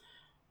mayhem.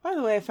 By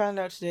the way, I found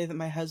out today that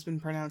my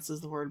husband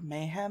pronounces the word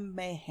mayhem.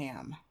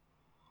 Mayhem?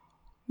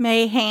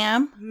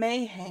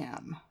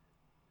 Mayhem.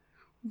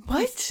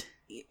 What?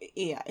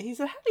 Yeah, he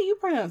said, how do you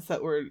pronounce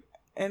that word?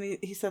 And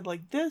he said,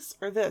 like, this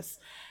or this.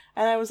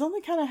 And I was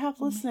only kind of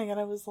half listening, and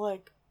I was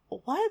like,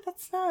 what?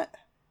 That's not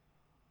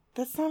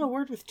a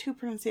word with 2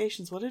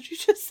 pronunciations. What did you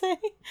just say?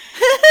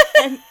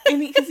 and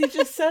because he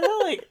just said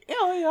it like, you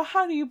know,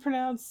 how do you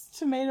pronounce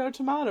tomato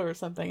or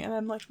something? And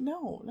I'm like,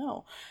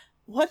 no.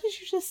 What did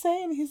you just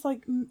say? And he's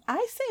like,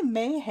 I say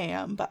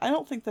mayhem, but I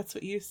don't think that's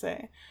what you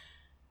say.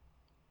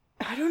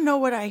 I don't know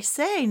what I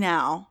say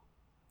now.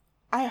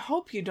 I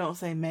hope you don't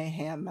say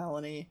mayhem,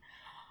 Melanie.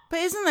 But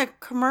isn't the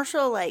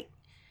commercial like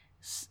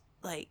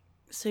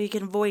so you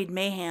can avoid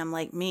mayhem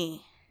like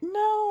me?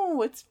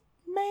 No, it's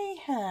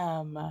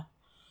mayhem.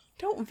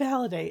 Don't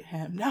validate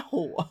him.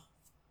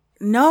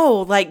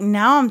 No, like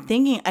now I'm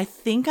thinking, I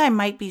think I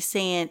might be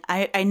saying,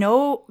 I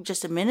know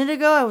just a minute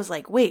ago I was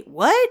like, wait,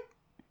 what?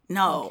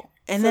 No. Okay.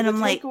 And so then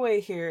I'm like, the takeaway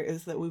here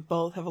is that we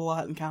both have a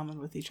lot in common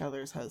with each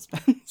other's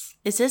husbands.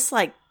 is this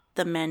like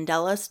the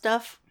Mandela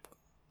stuff?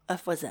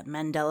 Was that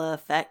Mandela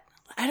effect?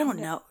 I don't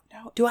know.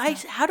 No,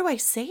 How do I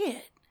say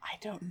it? I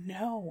don't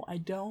know.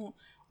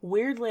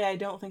 Weirdly, I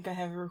don't think I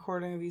have a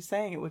recording of you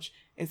saying it, which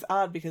is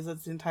odd because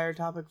that's the entire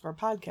topic of our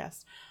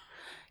podcast.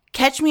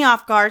 Catch me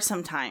off guard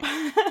sometime.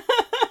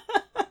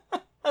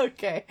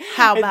 Okay.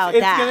 How about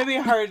that? It's going to be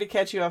hard to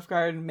catch you off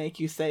guard and make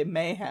you say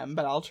mayhem,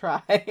 but I'll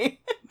try.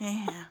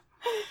 Yeah.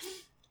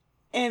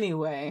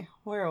 Anyway,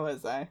 where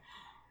was I?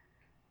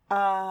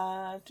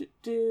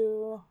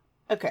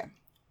 Okay.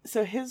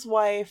 So his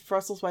wife,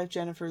 Russell's wife,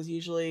 Jennifer, she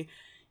usually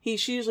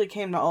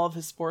came to all of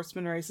his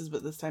sportsman races,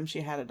 but this time she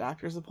had a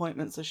doctor's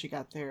appointment, so she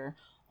got there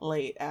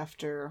late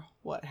after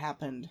what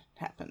happened.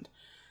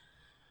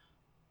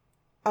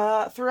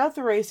 Throughout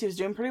the race, he was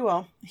doing pretty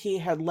well. He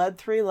had led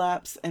 3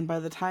 laps, and by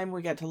the time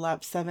we got to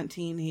lap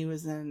 17, he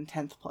was in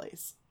 10th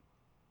place.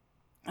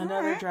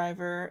 Another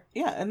driver,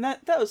 and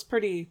that was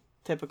pretty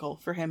typical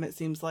for him, it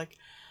seems like.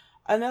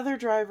 Another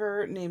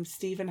driver named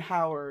Stephen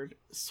Howard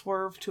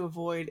swerved to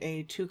avoid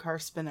a 2-car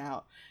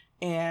spin-out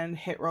and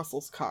hit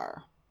Russell's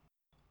car,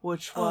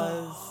 which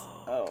was...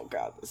 Oh,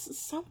 God, this is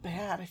so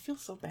bad. I feel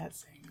so bad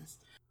saying this.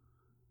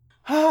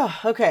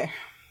 Okay.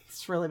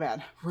 It's really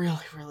bad.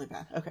 Really, really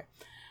bad. Okay.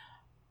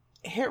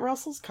 Hit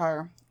Russell's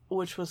car,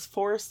 which was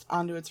forced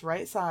onto its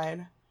right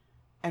side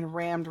and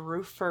rammed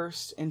roof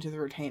first into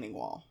the retaining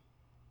wall.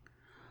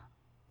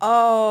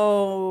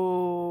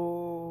 Oh...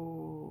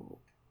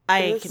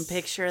 I can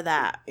picture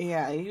that.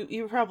 Yeah,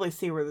 you probably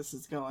see where this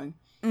is going.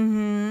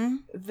 Mm-hmm.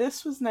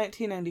 This was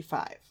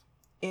 1995.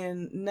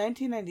 In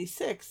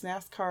 1996,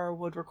 NASCAR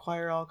would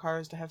require all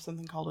cars to have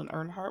something called an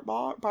Earnhardt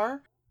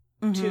bar,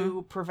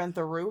 to prevent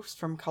the roofs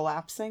from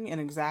collapsing in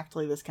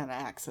exactly this kind of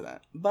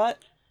accident. But,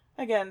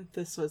 again,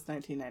 this was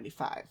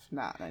 1995,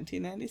 not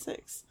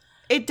 1996.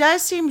 It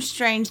does seem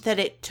strange that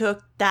it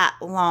took that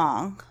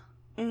long.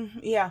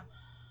 Yeah.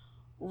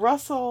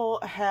 Russell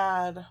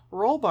had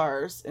roll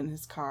bars in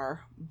his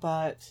car,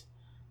 but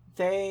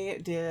they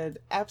did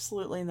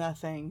absolutely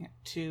nothing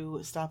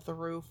to stop the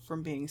roof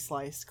from being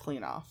sliced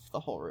clean off,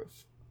 the whole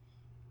roof.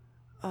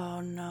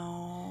 Oh,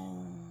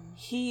 no.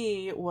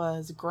 He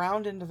was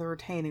ground into the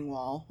retaining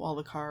wall while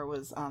the car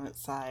was on its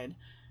side.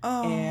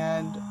 Oh.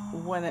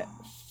 And when it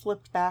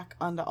flipped back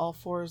onto all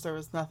fours, there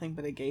was nothing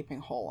but a gaping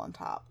hole on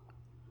top.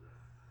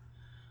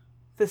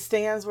 The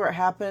stands where it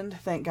happened,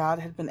 thank God,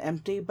 had been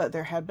empty, but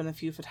there had been a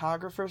few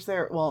photographers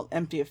there. Well,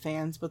 empty of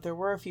fans, but there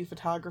were a few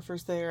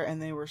photographers there,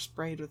 and they were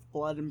sprayed with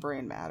blood and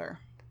brain matter.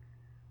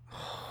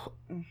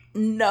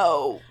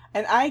 No.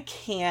 And I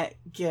can't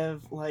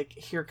give, like,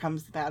 here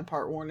comes the bad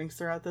part warnings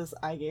throughout this.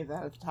 I gave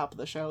that at the top of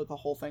the show. The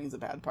whole thing's a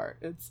bad part.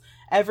 It's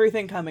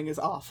everything coming is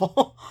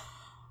awful.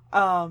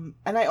 And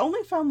I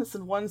only found this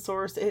in one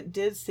source. It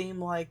did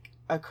seem like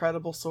a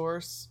credible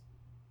source,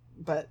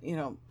 but, you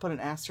know, put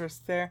an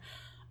asterisk there.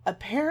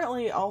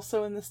 Apparently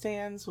also in the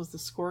stands was the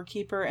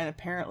scorekeeper, and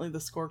apparently the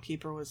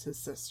scorekeeper was his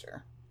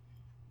sister.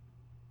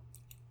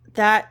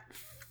 That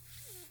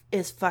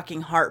is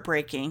fucking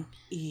heartbreaking.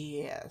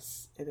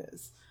 Yes, it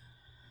is.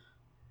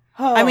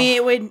 Oh. I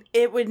mean,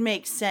 it would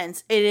make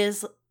sense. It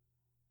is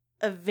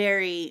a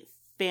very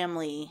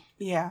family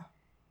yeah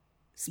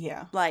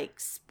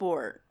like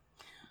sport.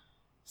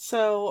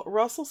 So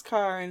Russell's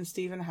car and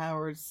Stephen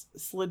Howard's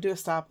slid to a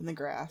stop in the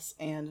grass,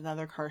 and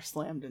another car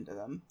slammed into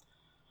them.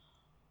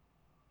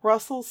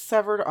 Russell's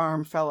severed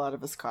arm fell out of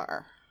his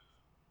car.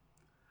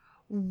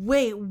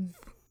 Wait.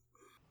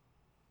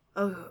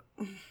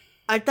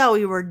 I thought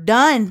we were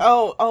done.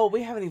 Oh,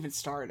 we haven't even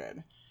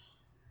started.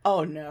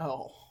 Oh,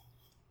 no.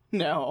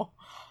 No,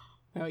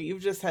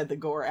 you've just had the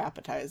gore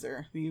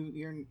appetizer.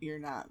 You're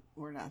not,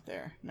 we're not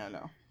there.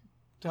 No.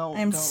 Don't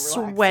relax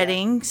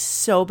sweating yet.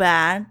 So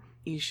bad.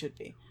 You should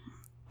be.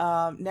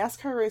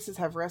 NASCAR races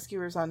have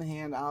rescuers on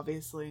hand,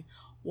 obviously.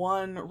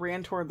 One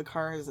ran toward the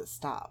car as it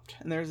stopped,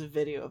 and there's a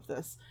video of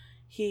this.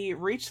 He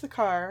reached the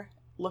car,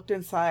 looked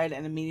inside,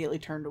 and immediately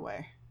turned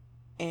away,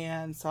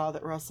 and saw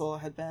that Russell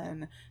had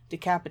been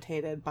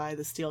decapitated by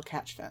the steel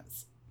catch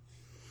fence.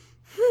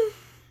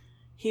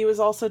 He was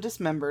also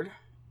dismembered,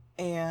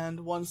 and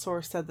one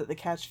source said that the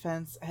catch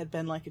fence had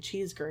been like a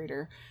cheese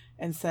grater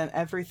and sent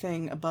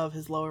everything above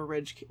his lower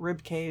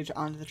rib cage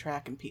onto the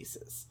track in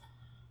pieces.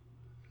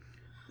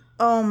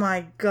 Oh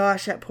my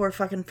gosh, that poor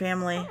fucking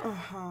family.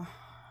 Uh-huh.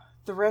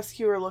 The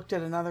rescuer looked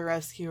at another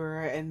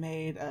rescuer and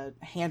made a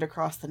hand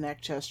across the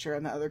neck gesture,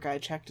 and the other guy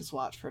checked his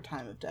watch for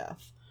time of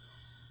death.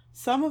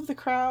 Some of the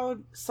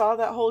crowd saw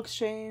that whole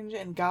exchange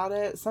and got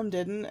it. Some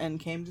didn't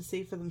and came to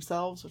see for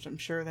themselves, which I'm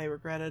sure they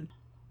regretted.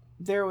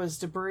 There was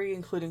debris,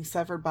 including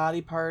severed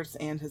body parts,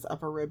 and his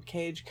upper rib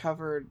cage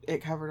covered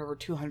over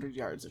 200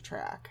 yards of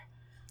track.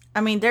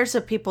 I mean, there's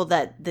the people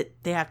that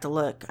they have to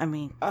look. I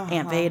mean,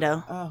 Aunt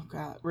Veda. Oh,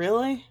 God.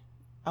 Really?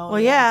 Oh, well,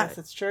 yeah. I guess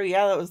it's true.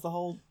 Yeah, that was the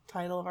whole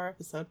title of our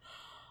episode.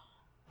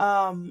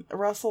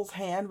 Russell's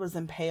hand was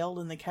impaled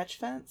in the catch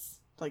fence.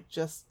 Like,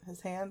 just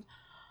his hand.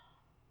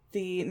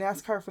 The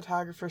NASCAR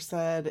photographer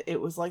said it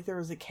was like there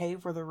was a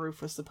cave where the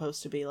roof was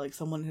supposed to be. Like,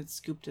 someone had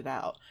scooped it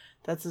out.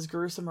 That's as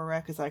gruesome a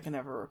wreck as I can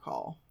ever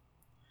recall.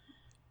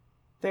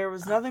 There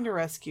was nothing to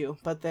rescue,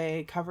 but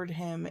they covered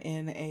him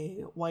in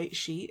a white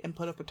sheet and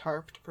put up a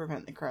tarp to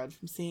prevent the crowd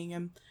from seeing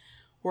him.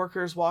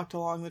 Workers walked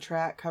along the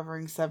track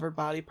covering severed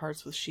body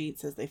parts with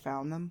sheets as they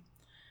found them.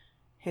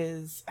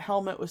 His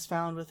helmet was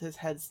found with his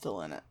head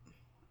still in it.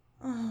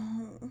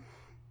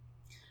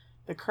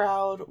 The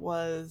crowd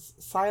was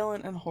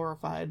silent and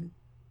horrified,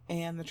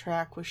 and the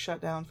track was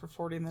shut down for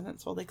 40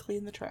 minutes while they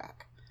cleaned the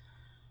track.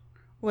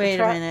 Wait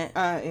a minute.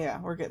 Yeah,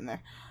 we're getting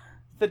there.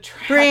 The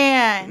track...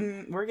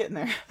 Brienne! We're getting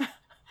there.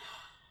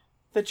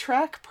 The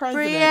track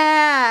president...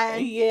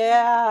 Brienne!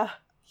 Yeah.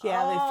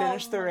 Yeah, they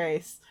finished the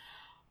race.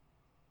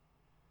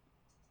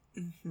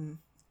 Mm-hmm.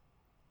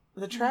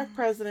 The track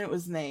president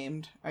was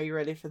named, are you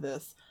ready for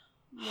this?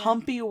 Yeah.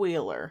 Humpy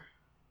Wheeler.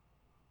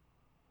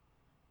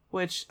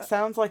 Which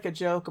sounds like a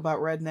joke about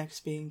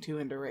rednecks being too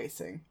into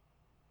racing.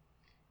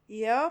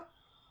 Yep.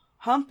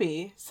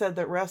 Humpy said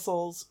that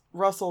Russell's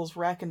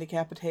wreck and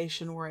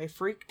decapitation were a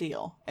freak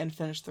deal and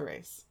finished the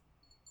race.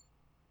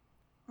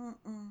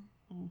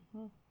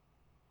 Mm-hmm.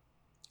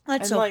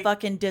 That's so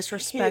fucking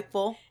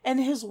disrespectful. And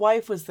his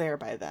wife was there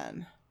by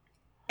then.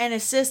 And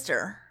his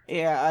sister.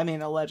 Yeah, I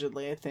mean,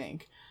 allegedly, I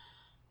think.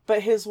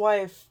 But his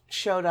wife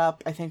showed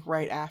up, I think,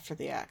 right after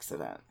the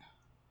accident.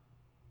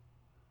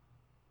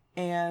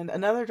 And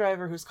another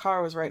driver whose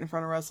car was right in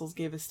front of Russell's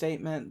gave a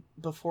statement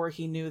before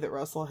he knew that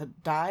Russell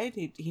had died.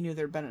 He knew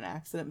there had been an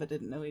accident, but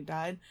didn't know he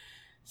died.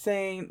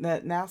 Saying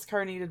that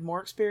NASCAR needed more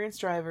experienced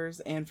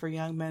drivers and for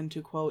young men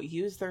to, quote,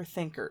 use their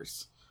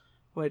thinkers.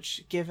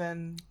 Which,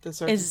 given the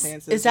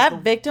circumstances... Is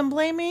that victim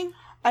blaming?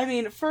 I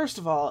mean, first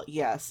of all,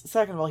 yes.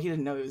 Second of all, he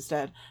didn't know he was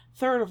dead.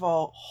 Third of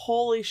all,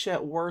 holy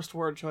shit, worst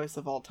word choice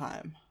of all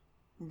time.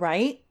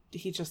 Right?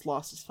 He just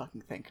lost his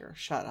fucking thinker.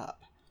 Shut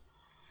up.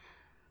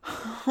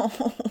 I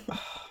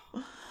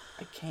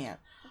can't.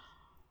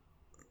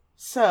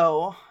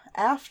 So,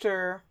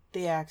 after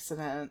the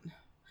accident,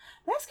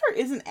 NASCAR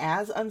isn't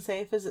as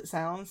unsafe as it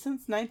sounds.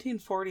 Since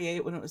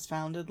 1948, when it was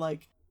founded,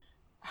 like,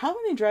 how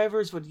many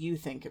drivers would you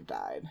think have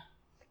died?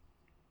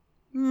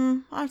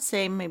 I'd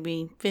say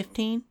maybe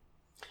 15.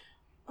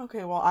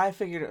 Okay, well, I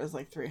figured it was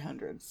like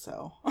 300,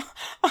 so...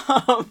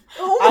 Oh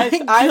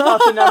I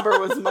thought the number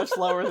was much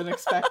lower than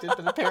expected,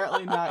 but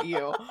apparently not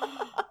you.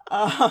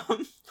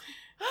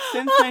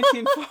 Since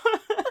 1940...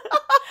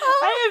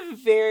 I have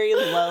very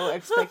low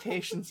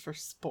expectations for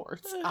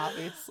sports,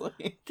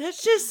 obviously.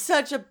 That's just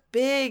such a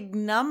big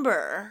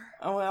number.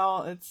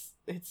 Well,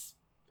 it's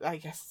I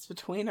guess it's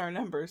between our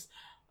numbers.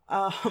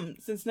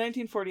 Since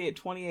 1948,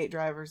 28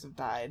 drivers have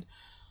died.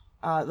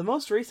 The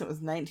most recent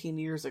was 19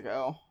 years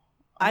ago.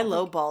 I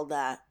lowballed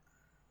that.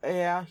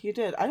 Yeah, you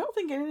did. I don't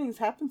think anything's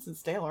happened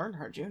since Dale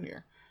Earnhardt Jr.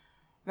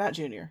 Not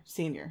Junior,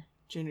 Senior.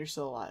 Junior's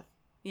still alive.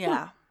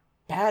 Yeah.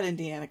 Bad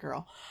Indiana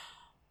girl.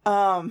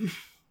 They're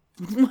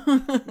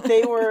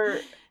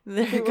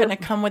gonna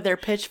come with their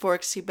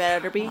pitchforks. You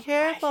better be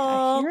careful.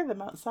 I hear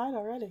them outside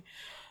already.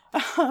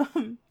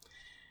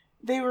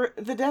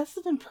 The deaths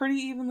have been pretty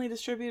evenly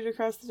distributed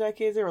across the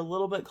decades. They were a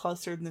little bit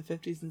clustered in the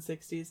 50s and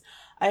 60s.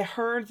 I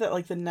heard that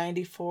like the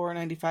 94,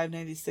 95,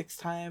 96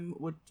 time,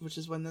 which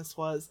is when this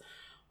was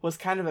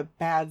kind of a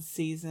bad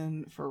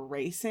season for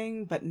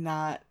racing, but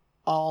not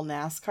all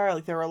NASCAR.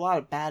 Like there were a lot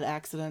of bad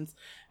accidents,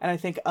 and I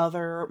think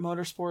other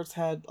motorsports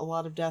had a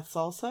lot of deaths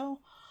also.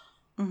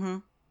 Mm-hmm.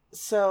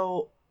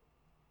 So,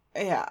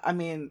 yeah, I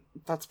mean,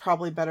 that's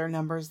probably better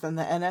numbers than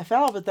the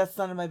NFL, but that's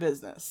none of my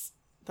business.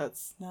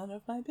 That's none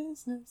of my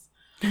business.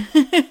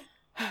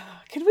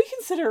 Could we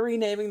consider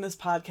renaming this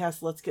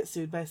podcast Let's Get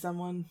Sued by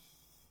Someone?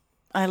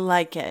 I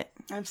like it.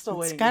 I'm still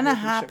waiting. It's gonna to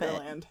hear from happen.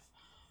 Sugarland.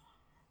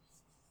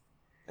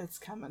 It's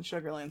coming.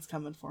 Sugarland's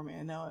coming for me.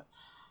 I know it.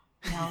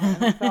 Now the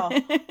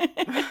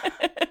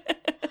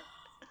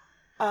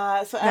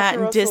NFL. So that after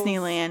in Russell's...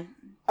 Disneyland,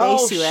 they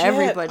sue shit.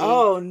 everybody.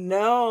 Oh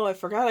no! I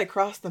forgot I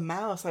crossed the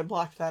mouse. I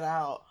blocked that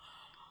out.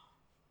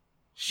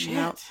 Shit!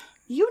 Nope.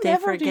 You They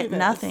never forget do this.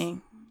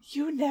 nothing.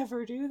 You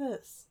never do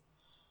this.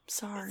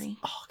 Sorry. It's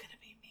all gonna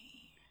be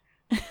me.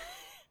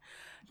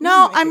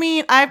 No, I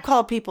mean, I've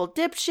called people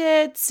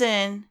dipshits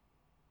and...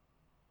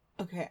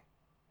 Okay.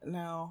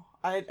 No.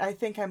 I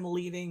think I'm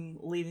leading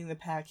the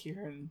pack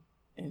here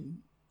in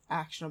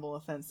actionable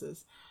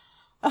offenses.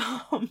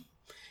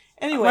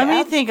 Anyway. Let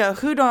me think of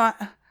who don't...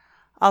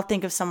 I'll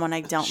think of someone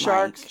I don't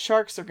like.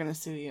 Sharks are gonna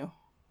sue you.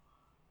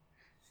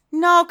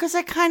 No, because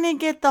I kind of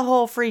get the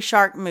whole free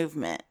shark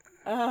movement.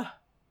 Uh,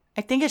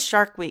 I think it's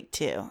Shark Week,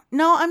 too.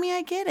 No, I mean,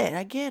 I get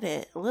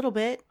it. A little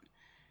bit.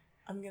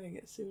 I'm gonna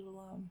get sued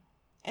alone.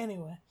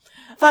 Anyway.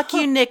 Fuck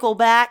you,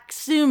 Nickelback.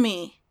 Sue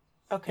me.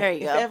 Okay. There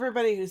you if go.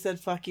 everybody who said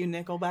fuck you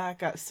Nickelback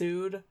got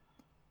sued,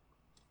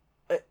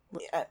 I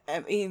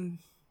mean,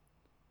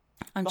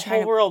 the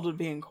whole world would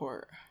be in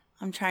court.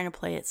 I'm trying to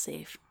play it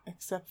safe.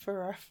 Except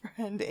for our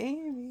friend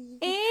Amy.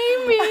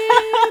 Amy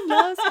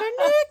loves her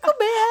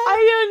Nickelback.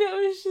 I don't know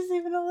if she's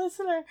even a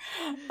listener.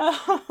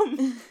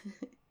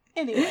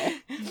 Anyway,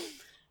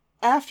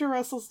 after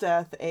Russell's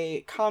death,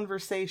 a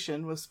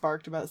conversation was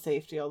sparked about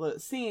safety, although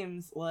it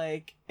seems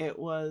like it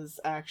was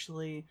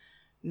actually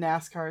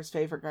NASCAR's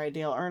favorite guy,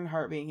 Dale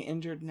Earnhardt, being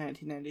injured in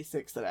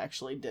 1996 that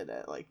actually did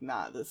it. Like,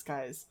 not this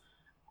guy's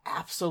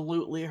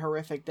absolutely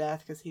horrific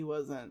death, because he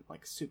wasn't,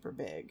 like, super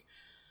big.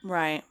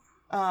 Right.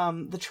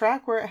 The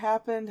track where it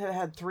happened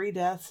had 3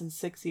 deaths in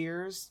 6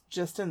 years,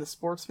 just in the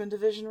sportsman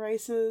division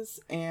races,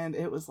 and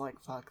it was like,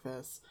 fuck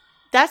this.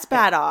 That's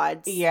bad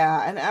odds.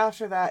 Yeah, and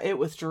after that, it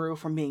withdrew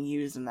from being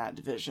used in that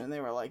division. They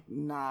were like,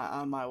 not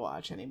on my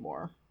watch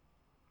anymore.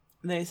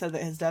 They said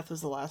that his death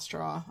was the last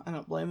straw. I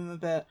don't blame him a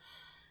bit.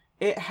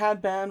 It had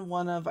been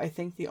one of, I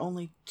think, the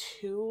only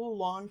 2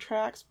 long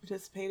tracks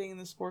participating in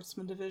the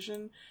sportsman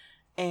division,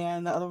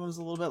 and the other one was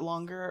a little bit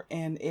longer,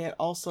 and it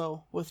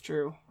also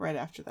withdrew right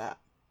after that.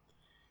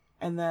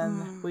 And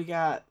then we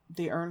got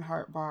the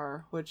Earnhardt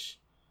Bar, which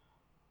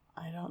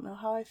I don't know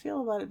how I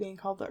feel about it being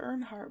called the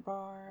Earnhardt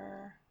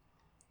Bar.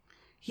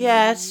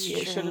 Yeah, it's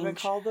It should have been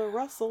strange. called the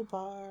Russell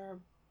Bar,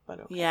 but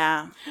okay.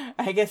 Yeah.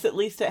 I guess at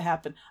least it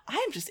happened.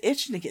 I'm just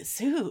itching to get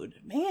sued,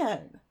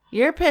 man.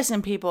 You're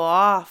pissing people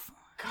off.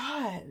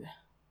 God.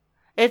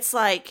 It's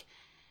like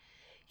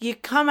you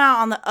come out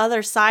on the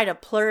other side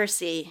of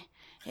pleurisy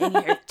and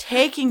you're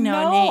taking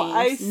no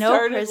names, no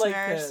prisoners. Like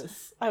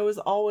this. I was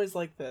always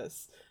like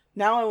this.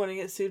 Now I want to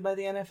get sued by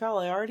the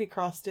NFL. I already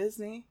crossed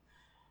Disney.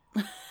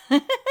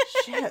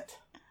 Shit.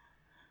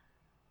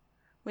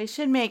 We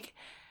should make...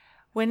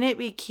 Wouldn't it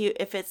be cute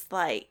if it's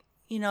like,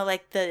 you know,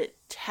 like the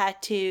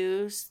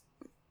tattoos,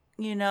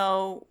 you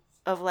know,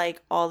 of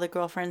like all the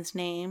girlfriends'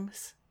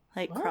 names,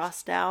 like What?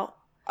 crossed out?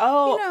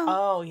 Oh, You know.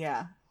 oh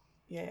yeah.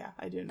 Yeah,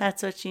 I do know.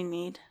 That's what you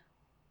need.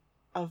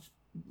 Of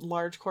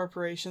large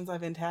corporations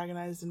I've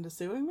antagonized into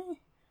suing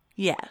me?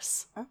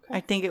 Yes. Okay. I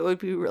think it would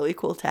be a really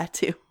cool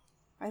tattoo.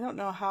 I don't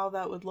know how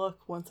that would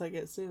look once I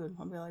get sued.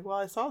 I'll be like, well,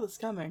 I saw this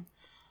coming.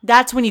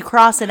 That's when you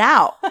cross it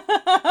out.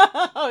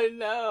 Oh,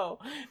 no.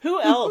 Who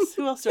else?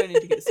 Who else do I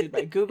need to get sued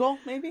by? Google,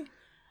 maybe?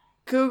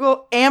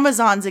 Google.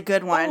 Amazon's a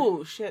good one.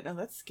 Oh, shit. No,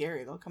 that's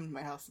scary. They'll come to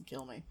my house and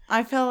kill me.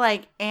 I feel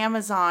like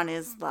Amazon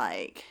is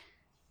like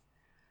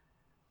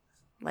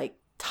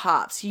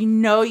tops. You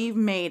know you've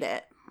made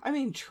it. I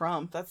mean,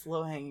 Trump, that's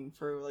low-hanging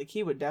fruit. Like,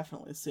 he would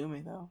definitely sue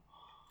me, though.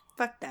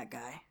 Fuck that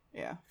guy.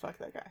 Yeah, fuck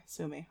that guy.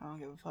 Sue me. I don't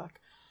give a fuck.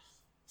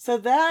 So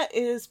that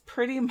is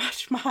pretty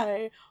much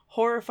my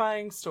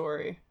horrifying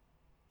story.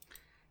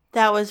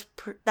 That was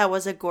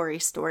a gory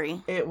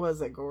story. It was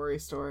a gory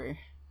story.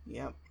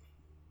 Yep.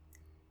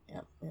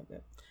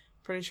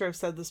 Pretty sure I've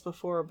said this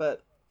before,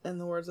 but in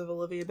the words of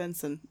Olivia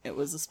Benson, it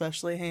was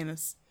especially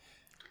heinous.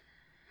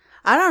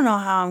 I don't know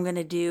how I'm going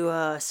to do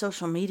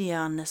social media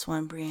on this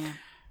one, Brienne.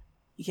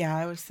 Yeah,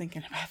 I was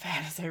thinking about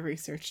that as I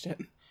researched it.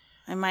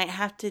 I might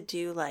have to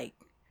do like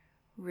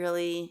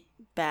really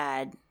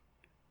bad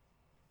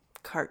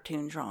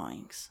cartoon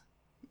drawings.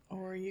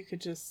 Or you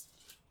could just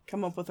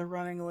come up with a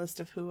running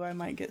list of who I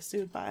might get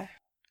sued by.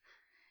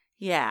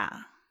 Yeah.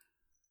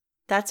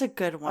 That's a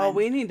good one. Oh,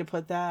 we need to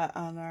put that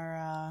on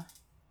our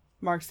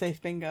Mark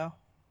Safe bingo.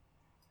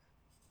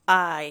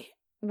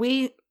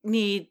 We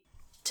need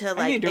to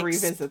I need to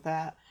revisit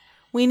that.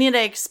 We need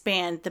to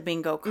expand the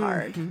bingo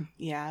card. Mm-hmm.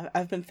 Yeah,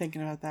 I've been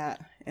thinking about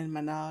that in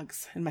my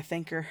nogs, in my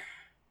thinker.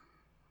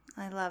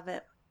 I love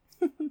it.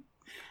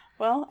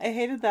 Well, I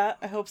hated that.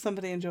 I hope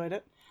somebody enjoyed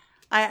it.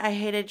 I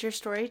hated your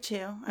story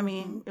too. I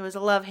mean, it was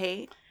a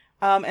love-hate.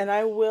 And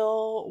I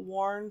will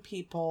warn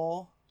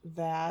people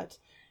that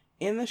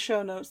in the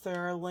show notes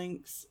there are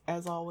links,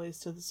 as always,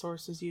 to the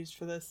sources used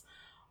for this.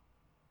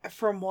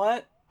 From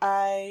what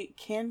I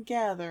can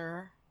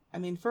gather, I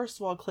mean, first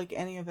of all, click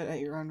any of it at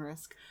your own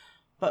risk.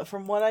 But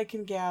from what I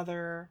can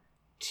gather,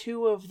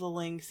 2 of the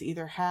links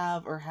either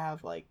have or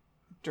have like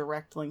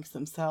direct links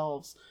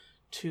themselves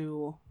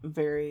to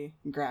very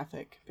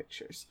graphic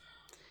pictures.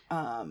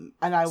 And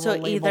I will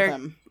label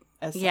them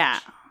as such. Yeah.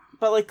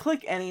 But like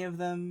click any of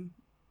them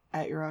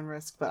at your own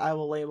risk, but I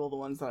will label the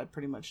ones that I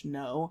pretty much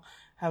know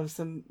have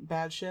some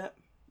bad shit.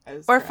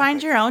 Or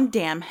find your own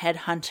damn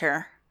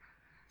headhunter.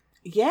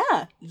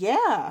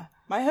 Yeah.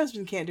 My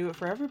husband can't do it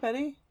for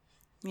everybody.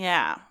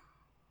 Yeah.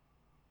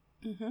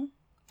 Mm-hmm.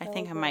 I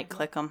think I might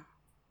click them.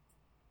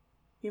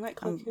 You might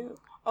click who?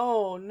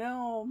 Oh,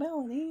 no,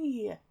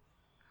 Melanie.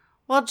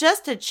 Well,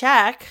 just to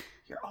check.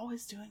 You're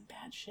always doing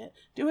bad shit.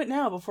 Do it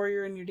now before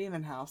you're in your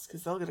demon house,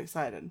 because they'll get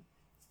excited.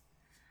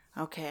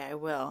 Okay, I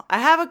will. I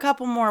have a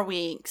couple more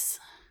weeks.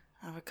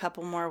 Are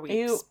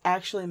you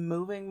actually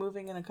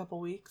moving in a couple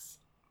weeks?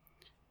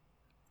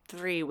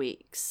 3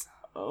 weeks.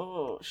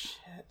 Oh,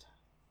 shit.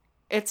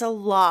 It's a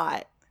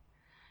lot.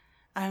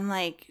 I'm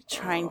like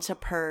trying to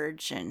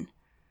purge and...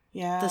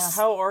 Yeah,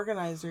 how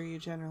organized are you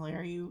generally?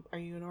 Are you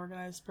an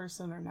organized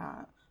person or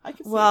not? I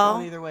can see it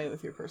going either way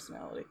with your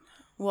personality.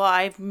 Well,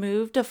 I've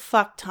moved a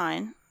fuck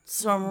ton,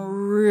 so I'm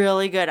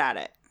really good at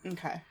it.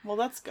 Okay, well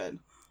that's good.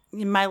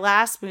 My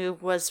last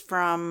move was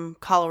from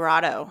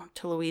Colorado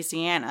to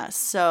Louisiana,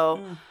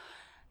 so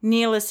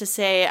needless to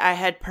say, I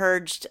had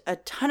purged a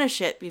ton of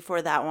shit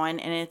before that one,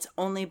 and it's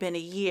only been a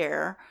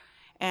year,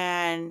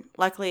 and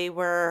luckily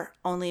we're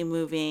only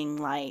moving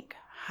like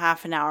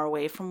half an hour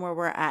away from where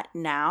we're at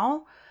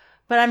now.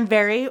 But I'm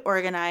very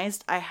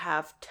organized. I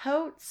have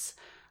totes.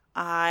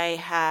 I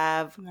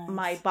have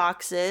my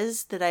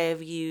boxes that I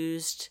have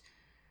used.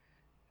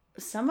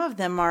 Some of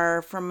them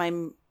are from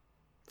my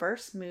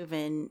first move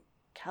in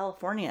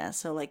California.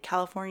 So like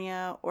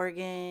California,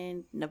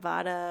 Oregon,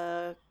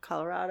 Nevada,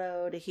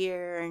 Colorado to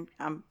here. And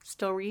I'm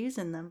still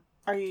reusing them.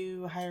 Are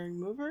you hiring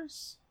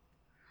movers?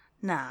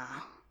 Nah.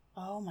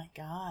 Oh my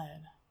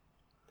God.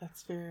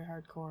 That's very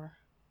hardcore.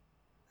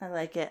 I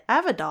like it. I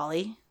have a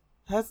dolly.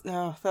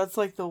 That's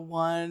like the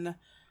one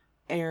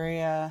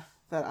area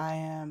that I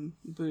am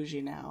bougie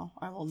now.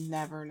 I will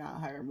never not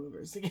hire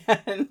movers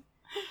again.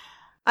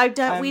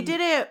 We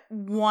did it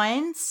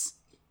once.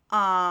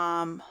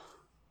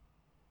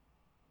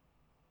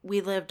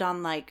 We lived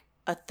on like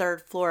a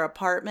 3rd floor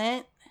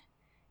apartment,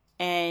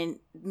 and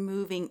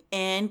moving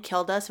in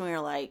killed us, and we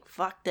were like,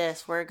 fuck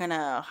this, we're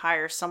gonna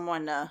hire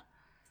someone to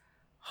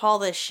haul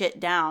this shit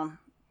down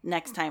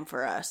next time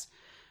for us.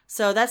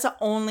 So that's the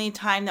only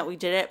time that we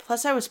did it.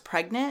 Plus I was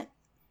pregnant,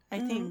 I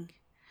think.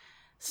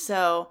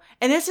 So,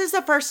 and this is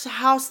the first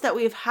house that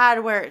we've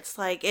had where it's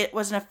like, it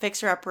wasn't a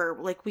fixer-upper.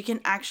 Like, we can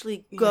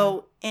actually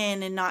go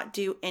in and not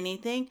do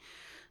anything.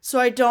 So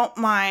I don't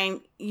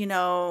mind,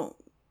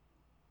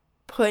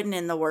 putting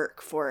in the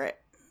work for it.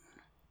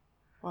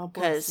 Well,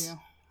 bless you.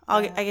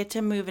 I get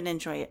to move and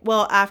enjoy it.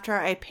 Well, after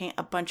I paint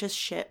a bunch of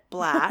shit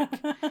black.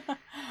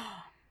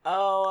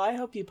 Oh, I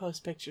hope you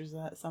post pictures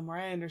of that somewhere.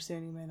 I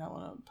understand you may not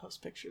want to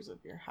post pictures of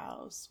your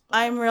house. But...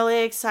 I'm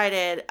really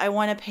excited. I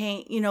want to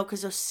paint,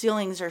 because those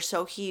ceilings are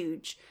so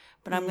huge.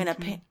 But I'm gonna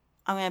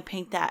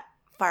paint that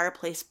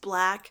fireplace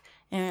black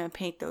and I'm going to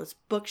paint those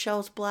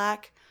bookshelves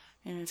black,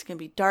 and it's going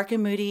to be dark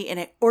and moody, and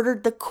I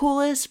ordered the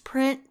coolest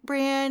print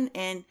brand,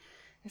 and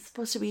it's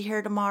supposed to be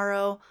here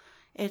tomorrow.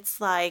 It's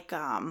like,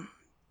 the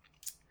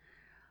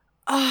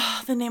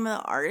name of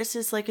the artist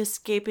is like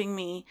escaping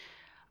me.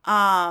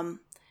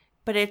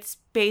 But it's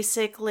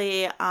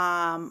basically,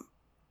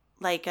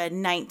 like a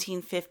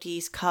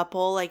 1950s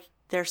couple, like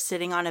they're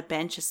sitting on a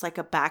bench. It's like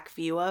a back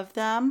view of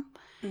them.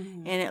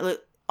 Mm-hmm. And it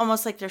look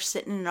almost like they're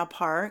sitting in a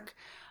park.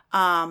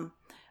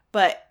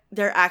 But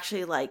they're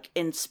actually like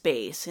in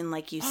space, and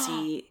like you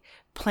see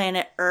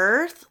planet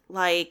Earth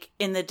like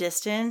in the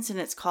distance, and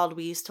it's called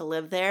We Used to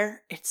Live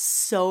There. It's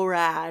so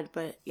rad.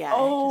 But yeah.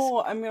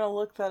 I'm gonna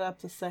look that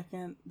up the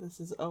second this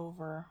is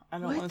over. I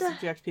don't want to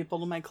subject people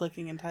to my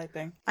clicking and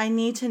typing. I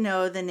need to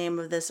know the name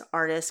of this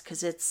artist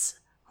because it's,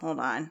 hold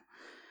on.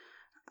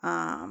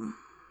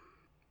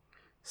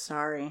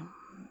 Sorry.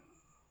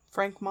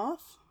 Frank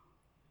Moth?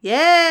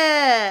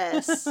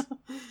 Yes.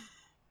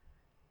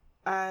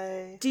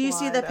 Do you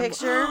see the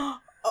picture?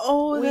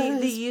 That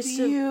is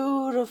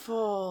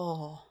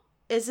beautiful.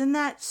 Isn't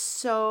that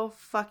so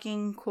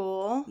fucking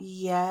cool?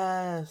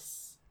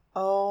 Yes.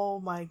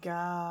 Oh my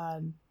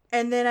god.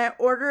 And then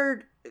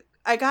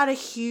I got a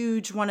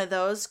huge one of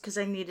those because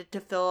I needed to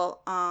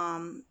fill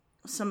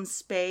some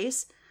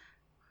space.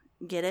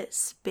 Get it?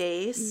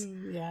 Space.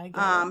 Yeah, I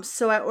get it.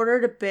 So I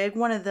ordered a big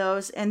one of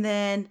those, and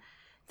then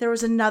there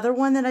was another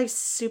one that I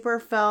super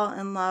fell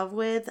in love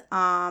with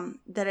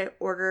that I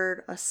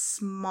ordered a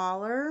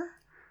smaller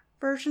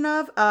version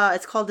of.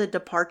 It's called The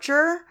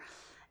Departure,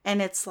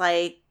 and it's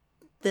like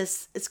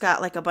this. It's got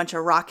like a bunch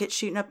of rockets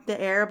shooting up the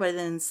air, but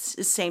then it's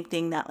the same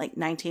thing, that like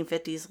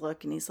 1950s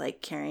look, and he's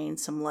like carrying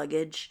some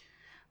luggage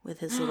with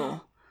his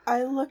little...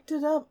 I looked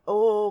it up.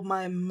 Oh,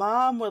 my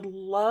mom would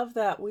love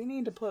that. We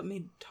need to put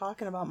me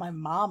talking about my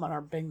mom on our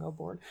bingo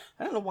board.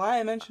 I don't know why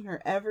I mention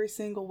her every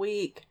single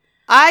week.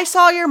 I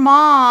saw your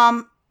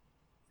mom,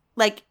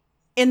 like,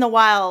 in the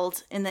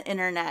wild, in the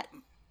internet.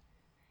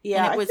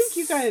 Yeah, I think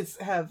you guys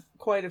have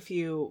quite a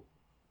few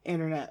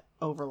internet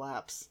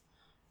overlaps.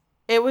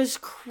 It was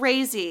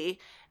crazy,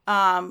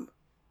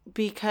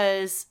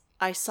 because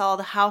I saw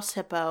the house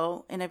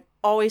hippo, and I've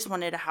always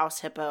wanted a house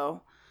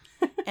hippo.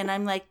 And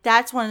I'm like,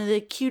 that's one of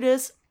the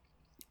cutest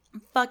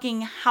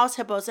fucking house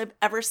hippos I've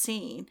ever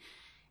seen.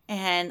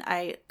 And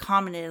I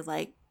commented,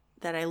 like,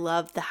 that I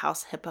loved the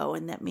house hippo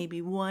and that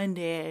maybe one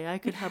day I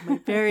could have my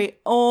very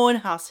own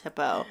house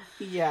hippo.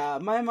 Yeah,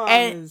 my mom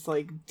is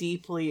like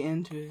deeply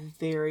into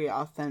very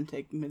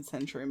authentic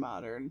mid-century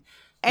modern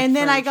and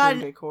then I got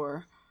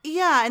decor.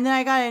 Yeah, and then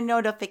I got a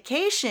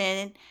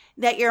notification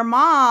that your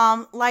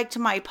mom liked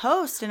my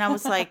post, and I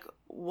was like,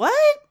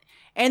 what?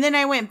 And then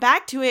I went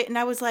back to it and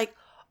I was like,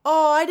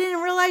 oh, I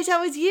didn't realize that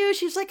was you.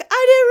 She was like,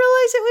 I didn't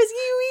realize it was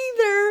you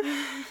either.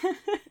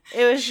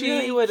 It was She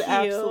really would cute.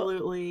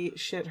 Absolutely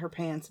shit her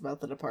pants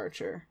about The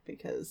Departure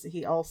because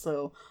he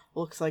also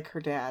looks like her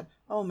dad.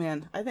 Oh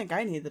man, I think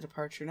I need The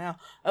Departure now.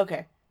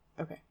 Okay.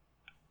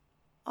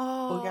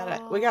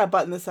 Oh, we gotta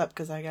button this up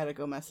because I gotta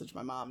go message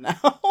my mom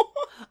now.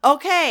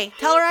 Okay,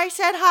 tell her I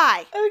said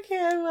hi. Okay,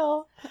 I will.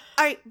 All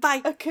right,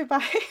 bye. Okay,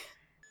 bye.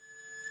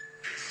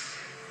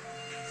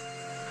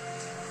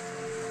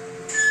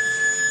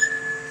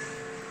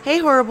 Hey,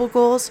 Horrible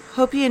Ghouls.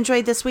 Hope you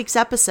enjoyed this week's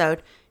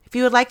episode. If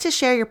you would like to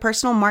share your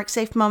personal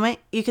MarkSafe moment,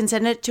 you can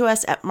send it to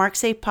us at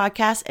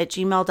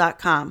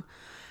marksafepodcast@gmail.com.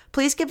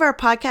 Please give our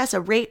podcast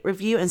a rate,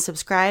 review, and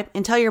subscribe,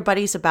 and tell your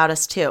buddies about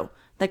us too.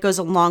 That goes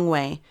a long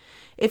way.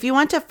 If you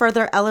want to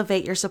further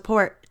elevate your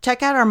support,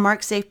 check out our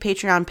MarkSafe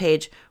Patreon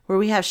page, where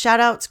we have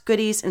shoutouts,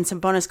 goodies, and some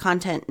bonus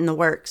content in the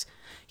works.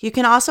 You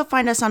can also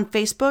find us on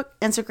Facebook,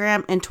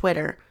 Instagram, and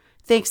Twitter.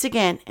 Thanks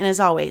again, and as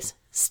always,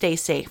 stay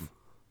safe.